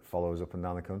fans that follow us up and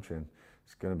down the country. And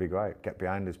it's going to be great. Get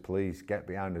behind us, please. Get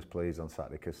behind us, please, on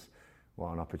Saturday, because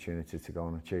what an opportunity to go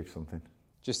and achieve something.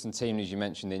 Just in team news, you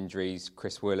mentioned injuries.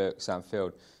 Chris Willock, Sam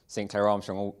Field, Sinclair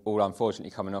Armstrong, all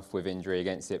unfortunately coming off with injury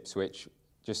against Ipswich.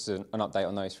 Just an update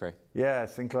on those 3. Yeah,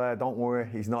 Sinclair, don't worry,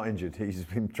 he's not injured. He's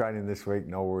been training this week,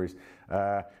 no worries.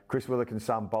 Chris Willock and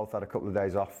Sam both had a couple of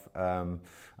days off,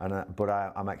 but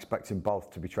I'm expecting both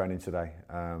to be training today.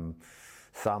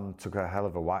 Sam took a hell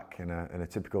of a whack in a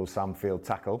typical Sam Field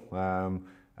tackle,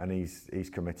 and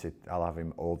he's committed. I'll have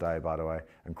him all day, by the way.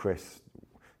 And Chris,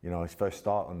 his first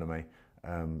start under me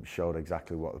showed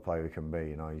exactly what the player he can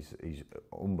be. He's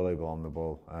unbelievable on the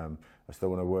ball. I still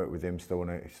want to work with him. Still want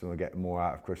to get more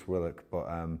out of Chris Willock, but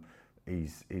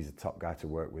he's a top guy to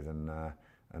work with, and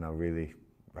I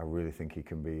really think he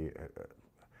can be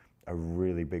a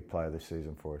really big player this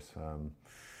season for us.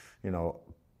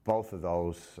 Both of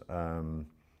those,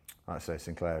 like I say,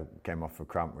 Sinclair came off for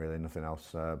cramp, really, nothing else.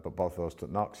 But both of those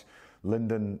took knocks.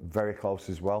 Linden very close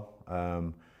as well.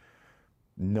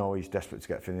 He's desperate to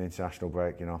get for the international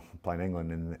break. Playing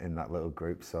England in that little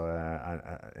group, so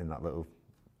in that little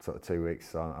sort of 2 weeks.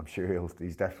 So I'm sure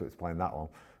he's desperate to play in that one.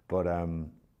 But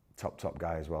top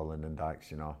guy as well, Lyndon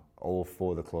Dykes. All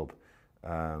for the club.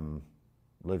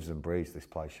 Lives and breathes this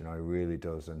place. He really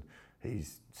does, and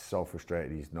he's so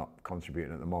frustrated he's not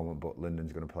contributing at the moment. But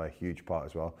Lyndon's going to play a huge part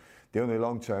as well. The only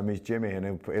long term is Jimmy,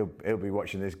 and he'll be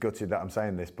watching this, gutted that I'm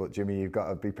saying this. But Jimmy, you've got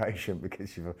to be patient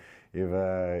because you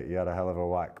had a hell of a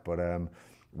whack. But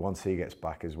once he gets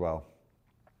back as well,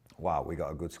 wow, we got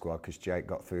a good squad because Jake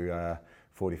got through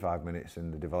 45 minutes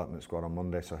in the development squad on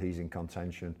Monday, so he's in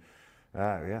contention.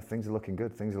 Things are looking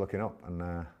good. Things are looking up, and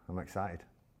I'm excited.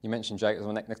 You mentioned Jake. That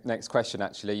was my next question,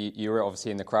 actually. You were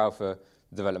obviously in the crowd for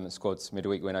the development squad's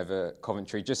midweek win over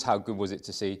Coventry. Just how good was it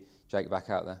to see Jake back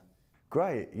out there?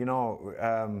 Great.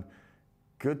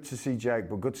 Good to see Jake,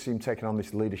 but good to see him taking on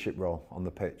this leadership role on the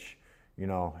pitch.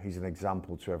 He's an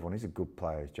example to everyone. He's a good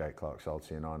player, Jake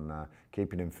Clark-Salty, and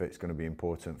keeping him fit is going to be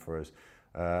important for us.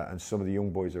 And some of the young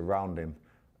boys around him,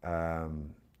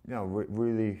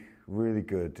 really, really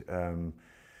good.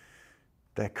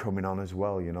 They're coming on as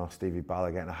well. Stevie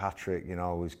Balla getting a hat-trick,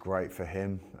 was great for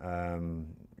him.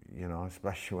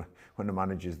 Especially when the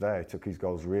manager's there, he took his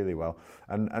goals really well.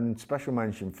 And special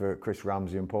mention for Chris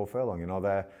Ramsey and Paul Furlong.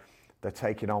 They're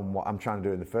taking on what I'm trying to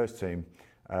do in the first team,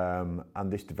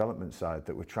 and this development side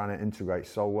that we're trying to integrate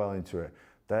so well into it.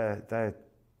 They're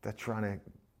trying to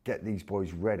get these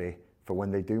boys ready for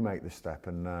when they do make the step,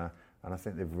 and I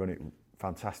think they've run it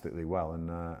fantastically well,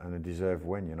 and a deserved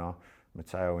win.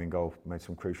 Matteo in goal made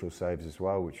some crucial saves as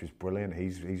well, which was brilliant.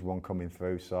 He's one coming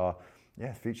through. So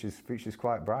yeah, future's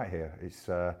quite bright here. It's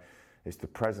the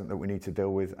present that we need to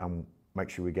deal with and make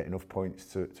sure we get enough points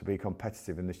to be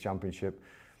competitive in this championship,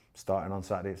 starting on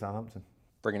Saturday at Southampton.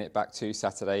 Bringing it back to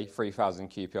Saturday, 3,000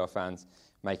 QPR fans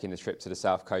making the trip to the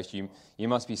South Coast. You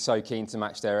must be so keen to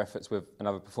match their efforts with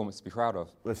another performance to be proud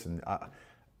of. Listen,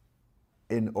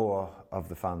 in awe of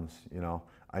the fans.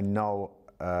 I know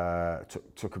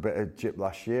took a bit of jip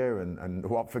last year, and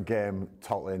Watford game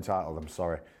totally entitled. I'm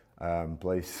sorry.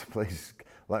 Please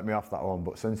let me off that one.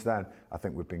 But since then, I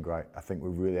think we've been great. I think we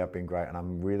really have been great, and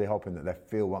I'm really hoping that they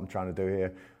feel what I'm trying to do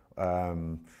here,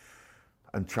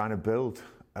 and trying to build.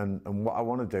 And what I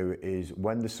want to do is,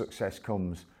 when the success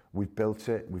comes, we've built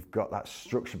it. We've got that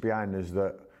structure behind us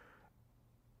that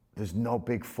there's no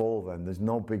big fall. Then there's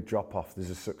no big drop off.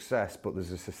 There's a success, but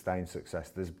there's a sustained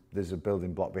success. There's a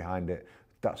building block behind it.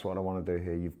 That's what I want to do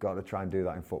here. You've got to try and do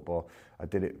that in football. I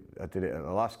did it at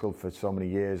the last club for so many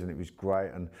years, and it was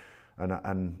great. And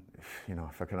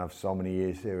if I can have so many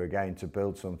years here again to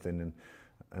build something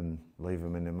and leave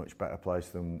them in a much better place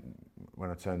than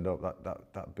when I turned up,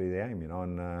 that'd be the aim,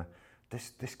 And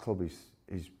this club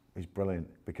is brilliant,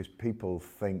 because people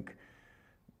think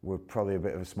we're probably a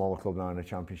bit of a smaller club now in the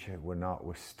Championship. We're not.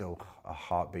 We're still, our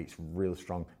heartbeat's real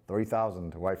strong.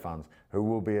 3,000 away fans, who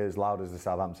will be as loud as the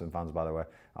Southampton fans, by the way.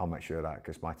 I'll make sure of that,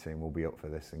 because my team will be up for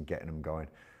this and getting them going.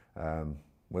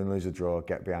 Win, lose or draw,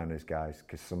 get behind these guys,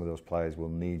 because some of those players will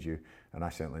need you, and I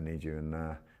certainly need you, and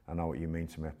I know what you mean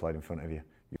to me. I've played in front of you.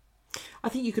 I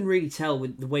think you can really tell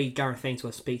with the way Gareth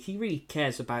Ainsworth speaks. He really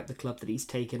cares about the club that he's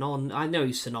taken on. I know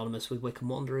he's synonymous with Wycombe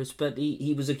Wanderers, but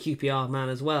he was a QPR man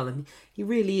as well, and he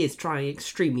really is trying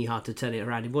extremely hard to turn it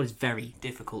around in what is very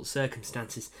difficult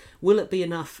circumstances. Will it be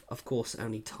enough? Of course,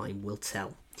 only time will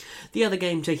tell. The other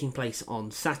game taking place on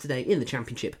Saturday in the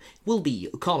Championship will be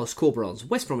Carlos Corberan's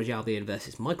West Bromwich Albion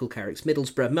versus Michael Carrick's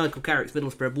Middlesbrough. Michael Carrick's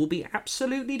Middlesbrough will be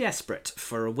absolutely desperate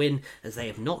for a win, as they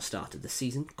have not started the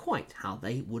season quite how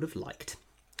they would have liked.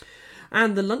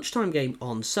 And the lunchtime game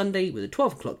on Sunday with a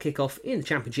 12 o'clock kickoff in the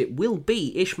Championship will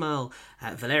be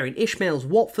Valerian Ismail's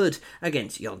Watford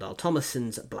against Yondal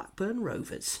Thomason's Blackburn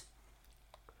Rovers.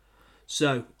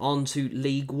 So, on to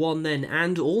League One then,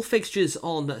 and all fixtures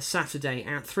on Saturday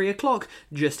at 3 o'clock,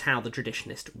 just how the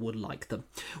traditionalist would like them.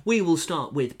 We will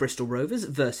start with Bristol Rovers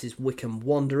versus Wycombe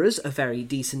Wanderers, a very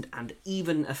decent and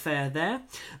even affair there.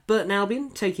 Burton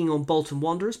Albion taking on Bolton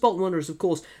Wanderers. Bolton Wanderers, of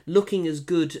course, looking as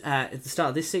good at the start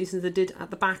of this season as they did at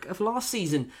the back of last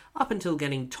season, up until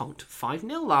getting tonked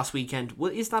 5-0 last weekend.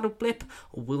 Well, is that a blip,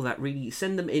 or will that really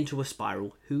send them into a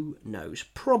spiral? Who knows?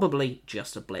 Probably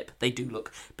just a blip. They do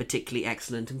look particularly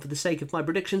excellent, and for the sake of my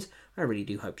predictions, I really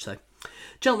do hope so.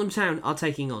 Cheltenham Town are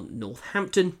taking on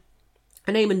Northampton.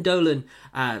 An Eamon Dolan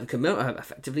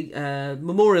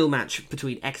memorial match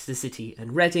between Exeter City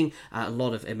and Reading. A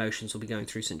lot of emotions will be going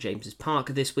through St James's Park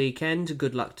this weekend.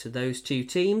 Good luck to those two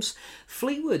teams.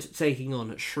 Fleetwood taking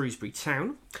on Shrewsbury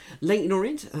Town. Leyton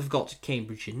Orient have got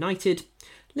Cambridge United.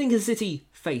 Lincoln City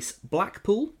face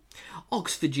Blackpool.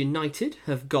 Oxford United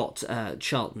have got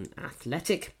Charlton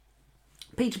Athletic.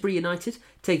 Peterborough United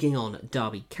taking on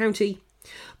Derby County.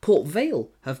 Port Vale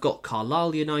have got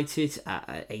Carlisle United,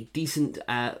 a decent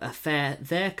affair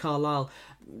there. Carlisle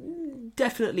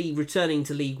definitely returning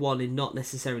to League One in not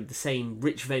necessarily the same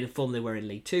rich vein of form they were in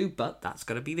League Two, but that's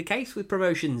going to be the case with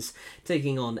promotions.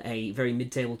 Taking on a very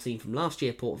mid-table team from last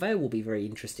year, Port Vale will be very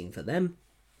interesting for them.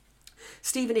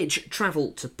 Stevenage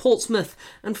travel to Portsmouth,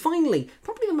 and finally,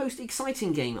 probably the most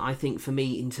exciting game I think for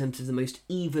me in terms of the most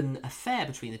even affair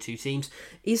between the two teams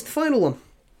is the final one.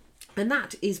 And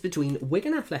that is between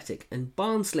Wigan Athletic and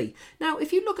Barnsley. Now,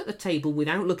 if you look at the table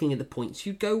without looking at the points,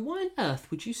 you'd go, why on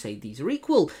earth would you say these are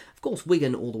equal? Of course,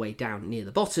 Wigan all the way down near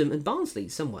the bottom and Barnsley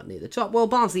somewhat near the top. Well,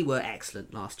 Barnsley were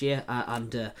excellent last year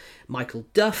under Michael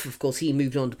Duff. Of course, he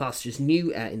moved on to pastures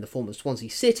new in the form of Swansea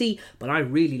City, but I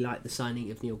really like the signing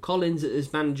of Neil Collins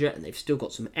as manager, and they've still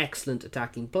got some excellent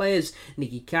attacking players.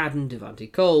 Nicky Cadden,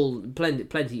 Devante Cole,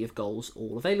 plenty of goals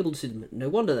all available to them. No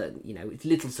wonder that, it's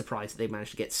little surprise that they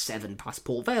managed to get 7 past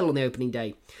Port Vale on the opening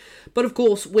day. But of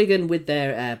course, Wigan, with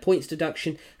their points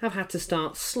deduction, have had to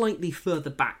start slightly further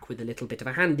back with a little bit of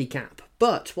a handicap.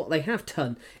 But what they have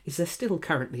done is they're still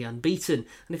currently unbeaten.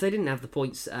 And if they didn't have the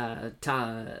points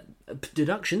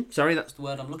deduction, sorry, that's the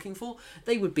word I'm looking for,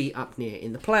 they would be up near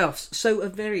in the playoffs. So a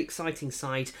very exciting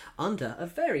side under a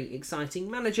very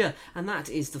exciting manager. And that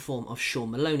is the form of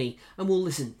Sean Maloney. And we'll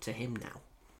listen to him now.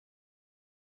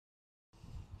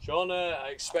 Sean, I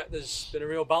expect there's been a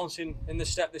real bounce in the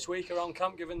step this week around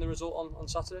camp, given the result on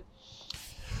Saturday.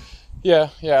 Yeah.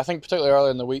 I think particularly early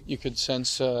in the week, you could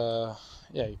sense,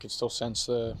 you could still sense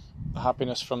the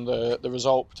happiness from the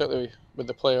result, particularly with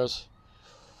the players.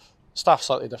 Staff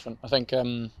slightly different. I think,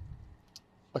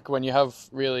 when you have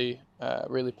really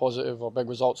positive or big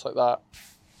results like that,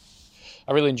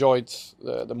 I really enjoyed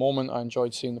the moment. I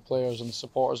enjoyed seeing the players and the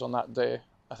supporters on that day.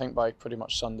 I think by pretty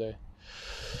much Sunday,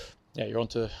 you're on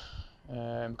to,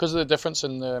 because of the difference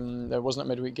in there wasn't a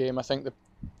midweek game. I think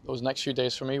those next few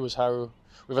days for me was how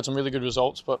we've had some really good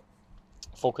results, but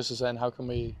focus is then how can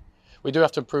we do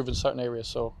have to improve in certain areas.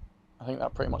 So I think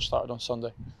that pretty much started on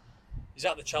Sunday. Is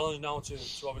that the challenge now to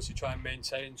obviously try and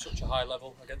maintain such a high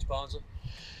level against Barnsley?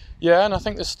 Yeah, and I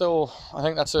think there's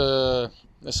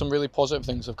some really positive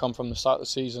things that have come from the start of the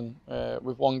season.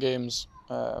 We've won games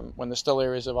when there's still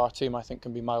areas of our team I think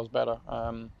can be miles better.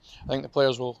 I think the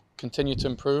players will continue to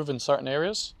improve in certain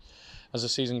areas as the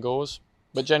season goes.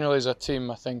 But generally as a team,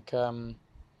 I think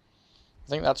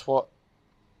that's what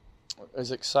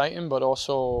is exciting, but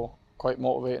also quite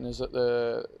motivating, is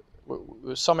that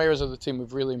some areas of the team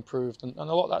we've really improved, and a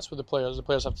lot of that's with the players. The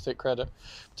players have to take credit,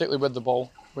 particularly with the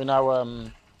ball. We're now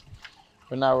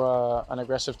an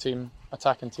aggressive team,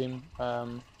 attacking team.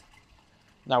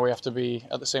 Now we have to be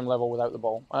at the same level without the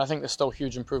ball. And I think there's still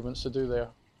huge improvements to do there.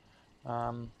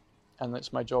 And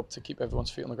it's my job to keep everyone's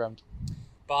feet on the ground.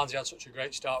 Barnsley had such a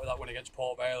great start with that win against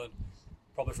Port Vale, and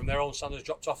probably from their own standards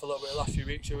dropped off a little bit the last few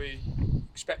weeks. Are we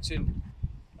expecting,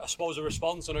 I suppose, a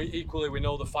response? And equally, we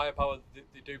know the firepower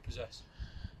they do possess.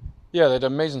 Yeah, they had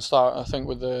an amazing start, I think,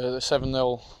 with the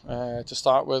 7-0 to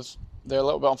start with. They're a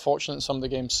little bit unfortunate in some of the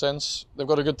games since. They've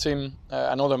got a good team.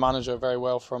 I know their manager very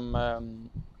well from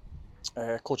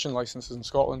coaching licenses in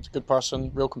Scotland. Good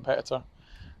person, real competitor,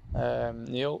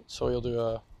 Neil. So he'll do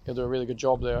a really good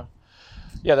job there.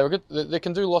 Yeah, they're good. They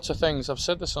can do lots of things. I've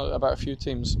said this about a few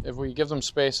teams. If we give them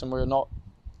space and we're not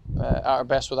at our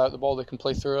best without the ball, they can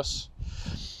play through us.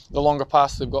 The longer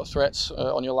pass, they've got threats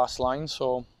on your last line.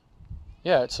 So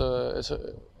yeah, it's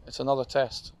another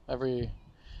test. Every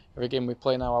game we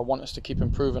play now, I want us to keep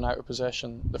improving out of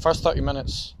possession. The first 30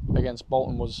 minutes against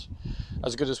Bolton was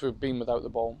as good as we've been without the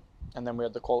ball, and then we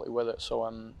had the quality with it.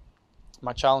 So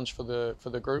my challenge for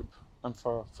the group and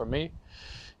for me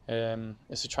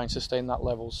is to try and sustain that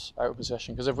levels out of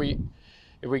possession. Because if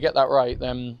we get that right,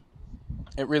 then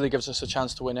it really gives us a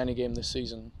chance to win any game this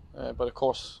season. But of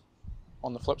course,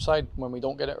 on the flip side, when we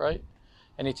don't get it right,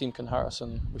 any team can hurt us,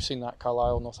 and we've seen that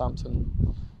Carlisle,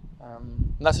 Northampton.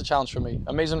 And that's a challenge for me.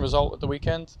 Amazing result at the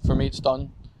weekend. For me, it's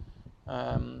done.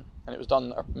 And it was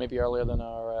done maybe earlier than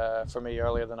our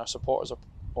supporters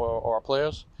or our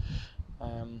players.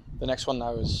 The next one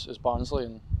now is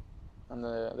Barnsley and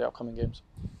the upcoming games.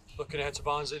 Looking ahead to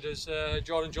Barnsley, does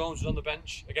Jordan Jones was on the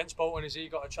bench against Bolton? Has he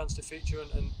got a chance to feature?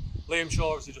 And Liam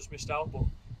Shaw has just missed out, but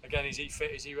again, is he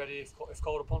fit? Is he ready if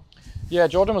called upon? Yeah,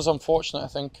 Jordan was unfortunate. I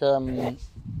think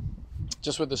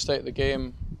just with the state of the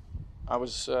game, I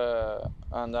was,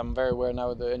 and I'm very aware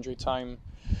now of the injury time.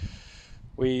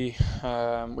 We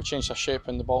changed our shape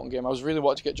in the Bolton game. I was really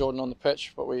wanting to get Jordan on the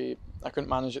pitch, but I couldn't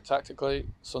manage it tactically.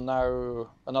 So now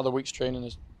another week's training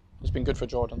has been good for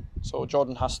Jordan. So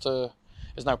Jordan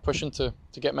is now pushing to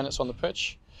get minutes on the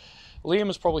pitch. Liam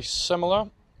is probably similar.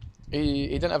 He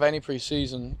didn't have any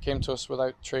pre-season. Came to us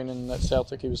without training at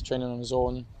Celtic. He was training on his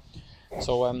own.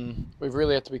 So we've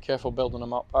really had to be careful building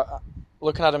him up.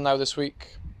 Looking at him now this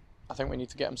week, I think we need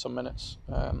to get him some minutes.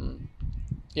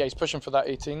 He's pushing for that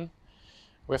 18.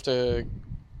 We have to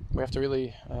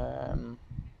really.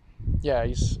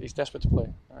 He's desperate to play.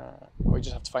 We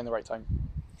just have to find the right time.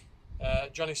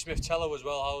 Johnny Smith-Tello as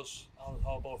well. How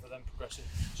are both of them progressing?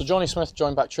 So Johnny Smith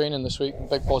joined back training this week.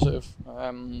 Big positive.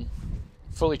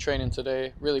 Fully training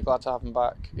today. Really glad to have him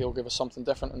back. He'll give us something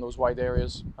different in those wide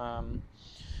areas.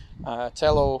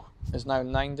 Tello is now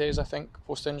 9 days, I think,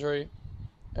 post-injury.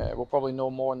 We'll probably know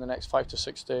more in the next 5 to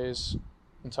 6 days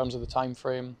in terms of the time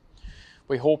frame.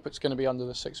 We hope it's going to be under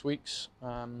the 6 weeks,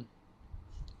 but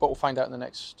we'll find out in the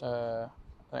next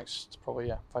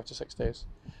probably 5 to 6 days,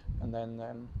 and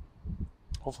then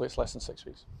hopefully it's less than 6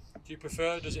 weeks. Do you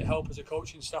prefer? Does it help as a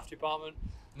coaching staff department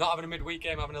not having a midweek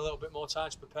game, having a little bit more time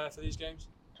to prepare for these games?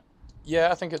 Yeah,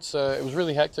 I think it was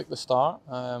really hectic at the start.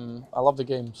 I love the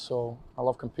games, so I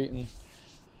love competing.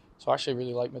 So I actually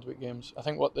really like midweek games. I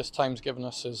think what this time's given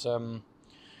us is to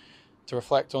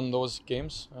reflect on those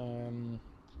games,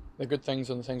 the good things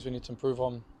and the things we need to improve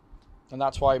on. And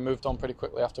that's why I moved on pretty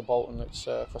quickly after Bolton. It's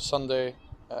for Sunday,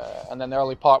 and then the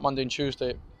early part, Monday and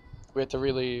Tuesday, we had to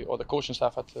really, or the coaching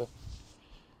staff had to,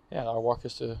 our work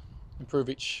is to improve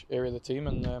each area of the team,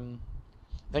 and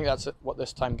I think that's what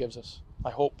this time gives us.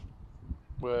 I hope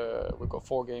we've got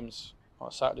 4 games on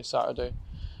a Saturday.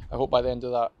 I hope by the end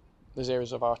of that, there's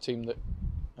areas of our team that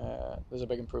there's a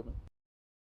big improvement.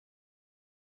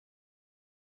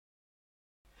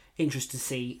 Interested to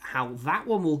see how that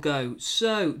one will go.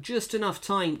 So, just enough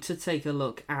time to take a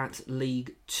look at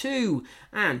League 2.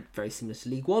 And, very similar to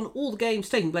League 1, all the games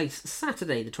taking place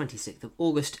Saturday the 26th of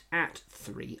August at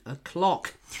 3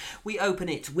 o'clock. We open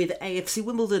it with AFC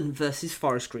Wimbledon versus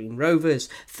Forest Green Rovers.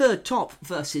 Third top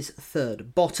versus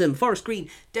third bottom. Forest Green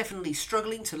definitely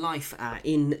struggling to life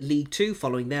in League 2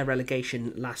 following their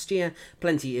relegation last year.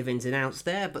 Plenty of ins and outs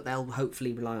there, but they'll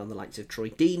hopefully rely on the likes of Troy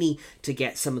Deeney to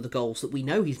get some of the goals that we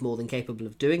know he's more than capable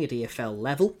of doing at EFL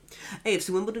level.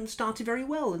 AFC Wimbledon started very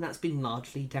well, and that's been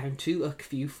largely down to a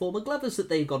few former Glovers that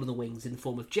they've got on the wings in the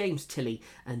form of James Tilley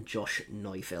and Josh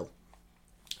Neufeld.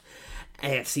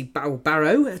 AFC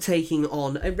Barrow taking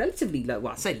on a relatively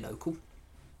local.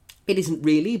 It isn't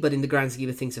really, but in the grand scheme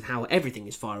of things of how everything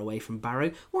is far away from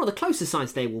Barrow, one of the closest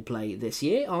sides they will play this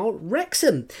year are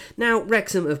Wrexham. Now,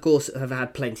 Wrexham, of course, have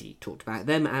had plenty talked about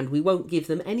them, and we won't give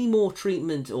them any more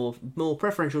treatment or more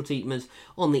preferential treatment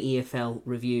on the EFL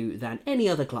review than any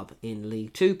other club in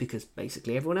League 2, because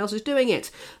basically everyone else is doing it.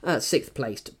 6th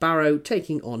placed Barrow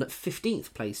taking on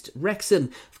 15th placed Wrexham.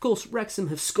 Of course, Wrexham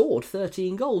have scored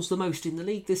 13 goals, the most in the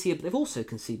league this year, but they've also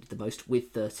conceded the most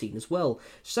with 13 as well.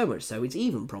 So much so, it's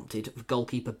even prompted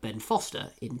goalkeeper Ben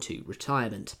Foster into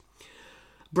retirement.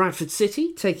 Bradford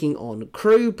City taking on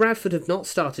Crewe. Bradford have not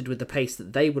started with the pace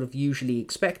that they would have usually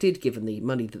expected given the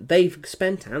money that they've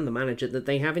spent and the manager that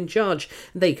they have in charge.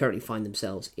 They currently find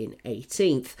themselves in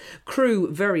 18th.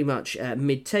 Crewe very much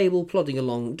mid-table, plodding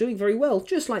along, doing very well,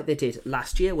 just like they did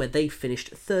last year where they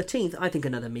finished 13th. I think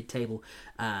another mid-table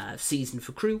season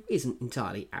for Crewe isn't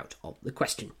entirely out of the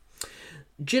question.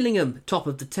 Gillingham, top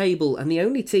of the table, and the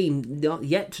only team not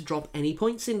yet to drop any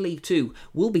points in League 2,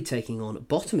 will be taking on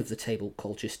bottom of the table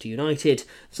Colchester United.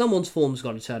 Someone's form's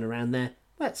got to turn around there.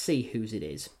 Let's see whose it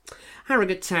is.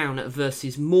 Harrogate Town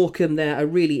versus Morecambe. They're a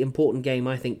really important game,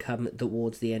 I think, come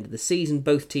towards the end of the season.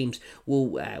 Both teams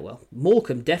will,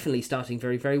 Morecambe definitely starting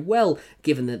very, very well,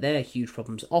 given that there are huge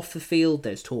problems off the field.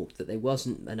 There's talk that there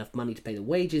wasn't enough money to pay the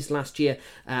wages last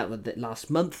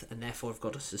month, and therefore have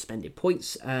got a suspended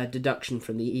points deduction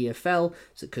from the EFL,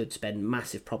 so it could spend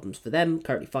massive problems for them.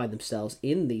 Currently find themselves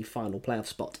in the final playoff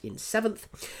spot in 7th.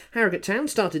 Harrogate Town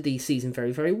started the season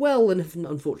very, very well, and have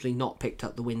unfortunately not picked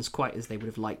up the wins quite as they would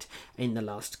have liked in the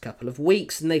last couple of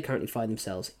weeks, and they currently find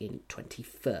themselves in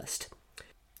 21st.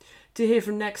 To hear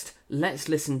from next, let's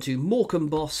listen to Morecambe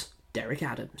boss Derek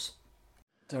Adams.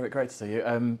 Derek, great to see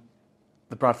you.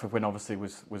 The Bradford win obviously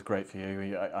was great for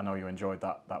you. I know you enjoyed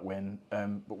that win.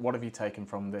 But what have you taken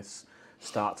from this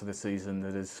start to the season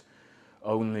that has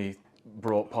only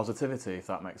brought positivity, if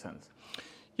that makes sense?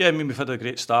 Yeah, I mean, we've had a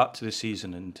great start to the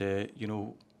season, and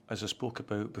as I spoke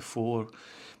about before,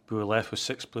 we were left with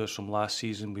 6 players from last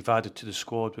season. We've added to the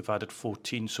squad, we've added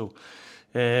 14, so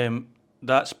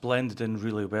that's blended in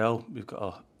really well. We've got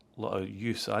a lot of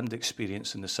youth and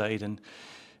experience in the side, and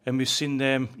we've seen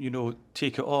them,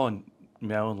 take it on.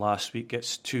 Mellon last week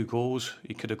gets 2 goals.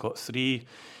 He could have got 3.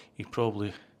 He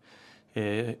probably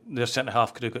their centre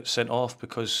half could have got sent off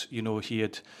because he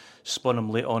had spun him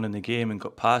late on in the game and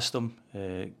got past him.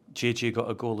 JJ got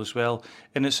a goal as well,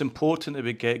 and it's important that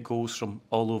we get goals from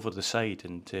all over the side.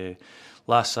 And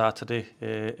last Saturday,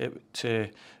 it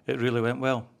really went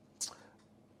well.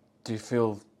 Do you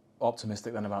feel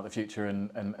optimistic then about the future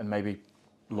and maybe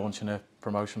launching a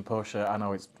promotion push? I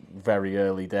know it's very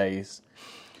early days,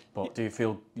 but do you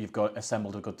feel you've got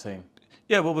assembled a good team?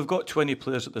 Yeah, well, we've got 20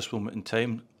 players at this moment in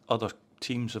time. Other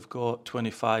teams have got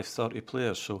 25, 30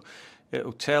 players, so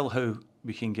it'll tell how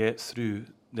we can get through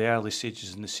the early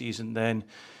stages in the season. Then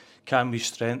can we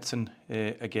strengthen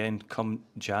again come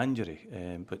January?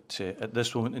 But at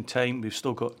this moment in time, we've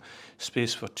still got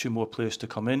space for 2 more players to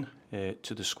come in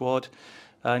to the squad,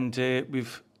 and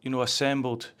we've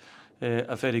assembled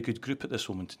a very good group at this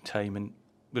moment in time, and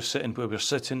we're sitting where we're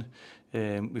sitting.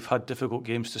 We've had difficult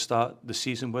games to start the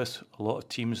season with, a lot of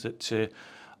teams that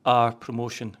are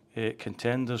promotion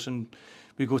contenders, and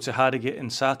we go to Harrogate on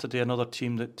Saturday, another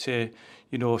team that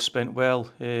spent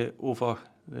well over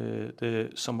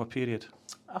the summer period.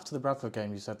 After the Bradford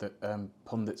game, you said that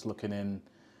pundits looking in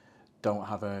don't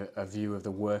have a view of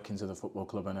the workings of the football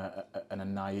club and are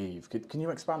naive. Can you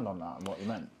expand on that and what you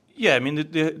meant? Yeah, I mean,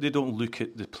 they don't look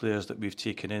at the players that we've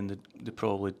taken in. They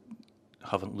probably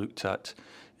haven't looked at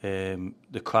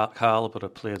the calibre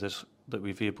of players that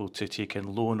we've able to take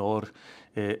in loan or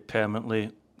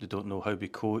permanently. They don't know how we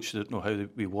coach. They don't know how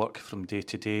we work from day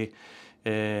to day,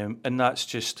 and that's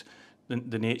just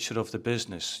the nature of the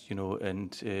business,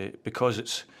 And because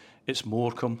it's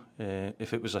Morecambe,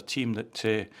 if it was a team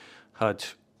that had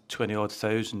 20-odd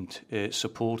thousand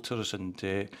supporters and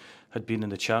had been in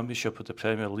the Championship or the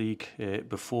Premier League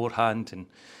beforehand, and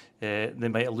they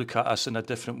might look at us in a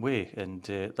different way, and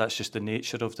that's just the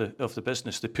nature of the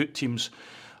business. They put teams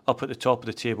up at the top of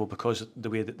the table because of the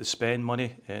way that they spend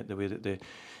money, the way that they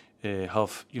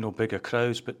have bigger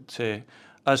crowds. But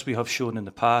as we have shown in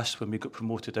the past, when we got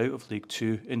promoted out of League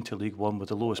 2 into League 1 with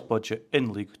the lowest budget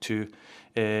in League 2,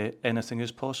 anything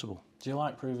is possible. Do you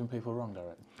like proving people wrong,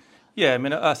 Derek? Yeah, I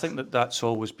mean, I think that that's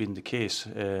always been the case.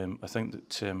 I think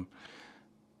that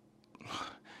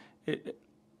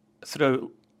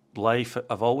throughout life,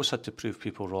 I've always had to prove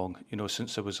people wrong.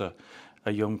 Since I was a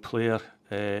young player,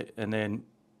 and then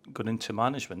going into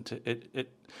management,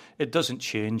 it doesn't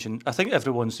change, and I think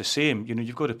everyone's the same.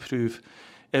 You've got to prove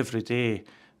every day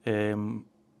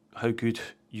how good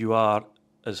you are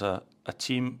as a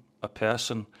team, a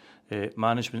person,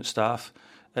 management staff,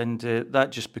 and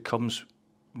that just becomes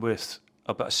with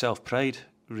a bit of self-pride,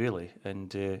 really.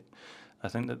 And I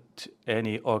think that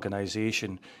any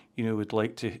organisation, would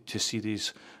like to see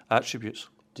these attributes.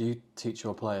 Do you teach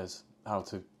your players how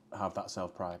to have that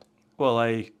self-pride? Well,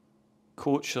 I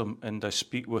coach them and I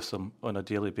speak with them on a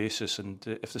daily basis, and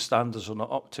if the standards are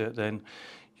not up to it, then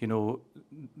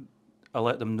I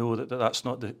let them know that that's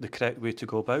not the correct way to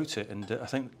go about it. And I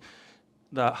think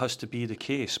that has to be the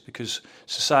case because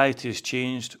society has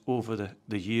changed over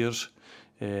the years.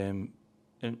 In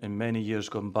many years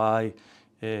gone by,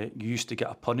 you used to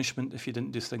get a punishment if you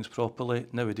didn't do things properly.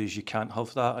 Nowadays you can't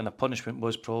have that, and a punishment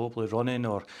was probably running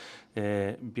or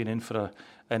being in for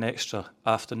an extra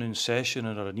afternoon session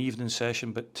or an evening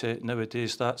session, but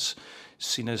nowadays that's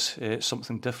seen as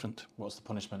something different. What's the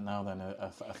punishment now then,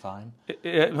 a fine?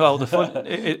 Well,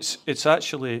 it's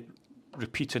actually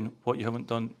repeating what you haven't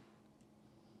done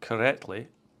correctly,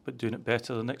 but doing it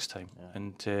better the next time. Yeah.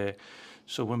 And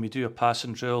So when we do a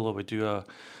passing drill or we do a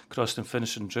crossed and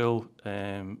finishing drill,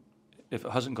 if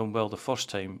it hasn't gone well the first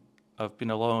time, I've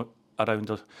been around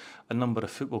a number of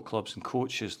football clubs and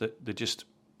coaches that they just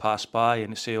pass by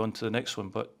and say on to the next one.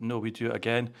 But no, we do it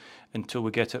again until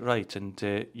we get it right.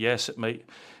 And yes, it might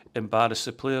embarrass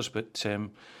the players, but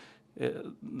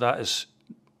that is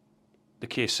the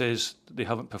case. Is they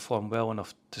haven't performed well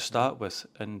enough to start with,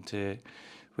 and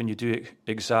when you do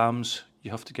exams, you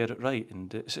have to get it right,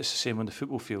 and it's the same on the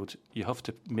football field. You have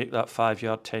to make that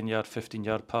 5-yard, 10-yard,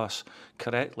 15-yard pass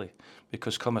correctly,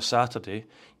 because come a Saturday,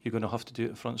 you're going to have to do it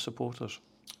in front of supporters.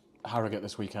 Harrogate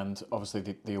this weekend,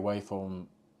 obviously the away form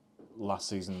last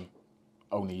season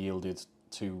only yielded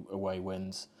 2 away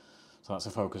wins, so that's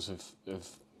a focus of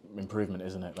improvement,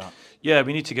 isn't it? That? Yeah,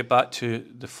 we need to get back to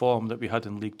the form that we had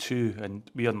in League 2, and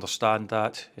we understand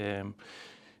that.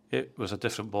 It was a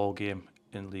different ball game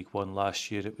in League 1 last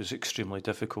year. It was extremely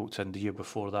difficult, and the year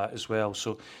before that as well.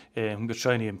 So we're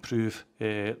trying to improve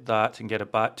that and get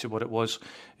it back to what it was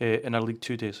in our League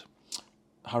 2 days.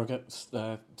 Harrogate,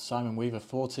 Simon Weaver,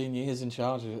 14 years in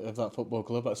charge of that football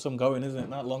club. That's some going, isn't it?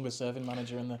 That longest serving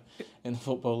manager in the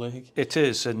Football League. It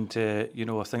is, and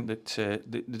I think that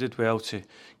they did well to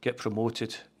get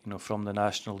promoted, from the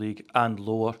National League and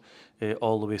lower,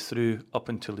 all the way through up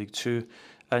into League 2.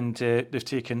 And they've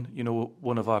taken,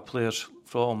 one of our players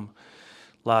from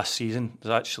last season.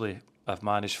 I've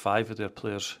managed 5 of their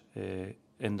players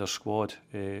in their squad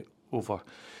over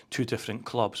 2 different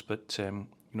clubs. But,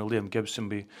 Liam Gibson,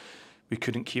 we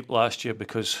couldn't keep last year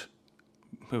because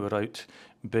we were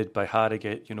outbid by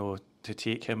Harrogate, to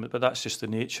take him. But that's just the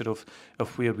nature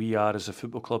of where we are as a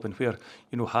football club and where,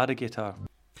 Harrogate are.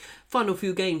 Final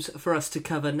few games for us to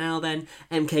cover now then.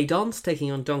 MK Dons taking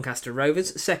on Doncaster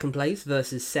Rovers, second place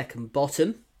versus second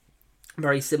bottom.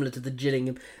 Very similar to the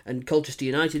Gillingham and Colchester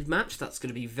United match. That's going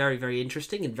to be very, very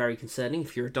interesting and very concerning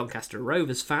if you're a Doncaster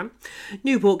Rovers fan.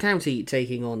 Newport County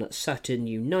taking on Sutton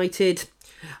United.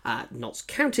 Notts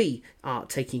County are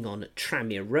taking on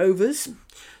Tranmere Rovers.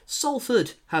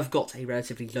 Salford have got a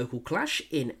relatively local clash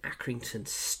in Accrington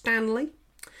Stanley.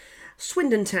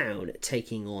 Swindon Town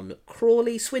taking on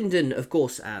Crawley. Swindon, of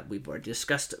course, we've already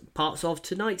discussed parts of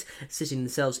tonight, sitting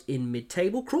themselves in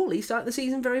mid-table. Crawley started the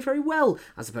season very, very well,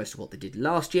 as opposed to what they did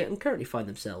last year, and currently find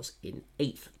themselves in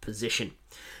 8th position.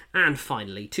 And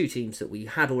finally, 2 teams that we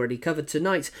had already covered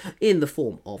tonight in the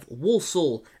form of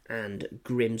Walsall and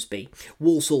Grimsby.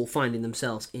 Walsall finding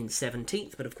themselves in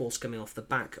 17th, but of course coming off the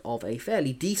back of a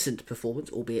fairly decent performance,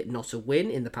 albeit not a win,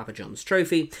 in the Papa John's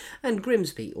Trophy. And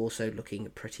Grimsby also looking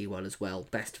pretty well as well.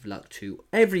 Best of luck to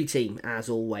every team, as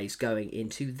always, going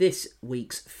into this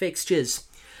week's fixtures.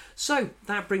 So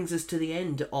that brings us to the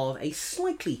end of a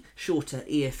slightly shorter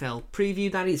EFL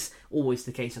preview. That is always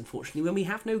the case, unfortunately, when we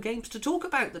have no games to talk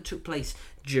about that took place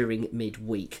during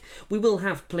midweek. We will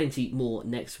have plenty more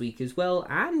next week as well,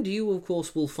 and you, of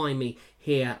course, will find me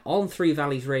here on Three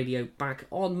Valleys Radio back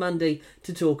on Monday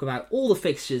to talk about all the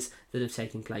fixtures that have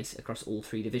taken place across all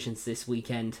 3 divisions this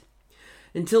weekend.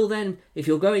 Until then, if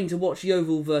you're going to watch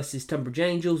Yeovil versus Tunbridge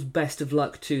Angels, best of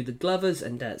luck to the Glovers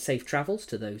and safe travels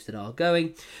to those that are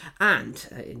going. And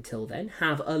until then,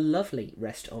 have a lovely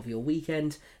rest of your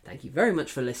weekend. Thank you very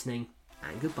much for listening,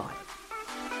 and goodbye.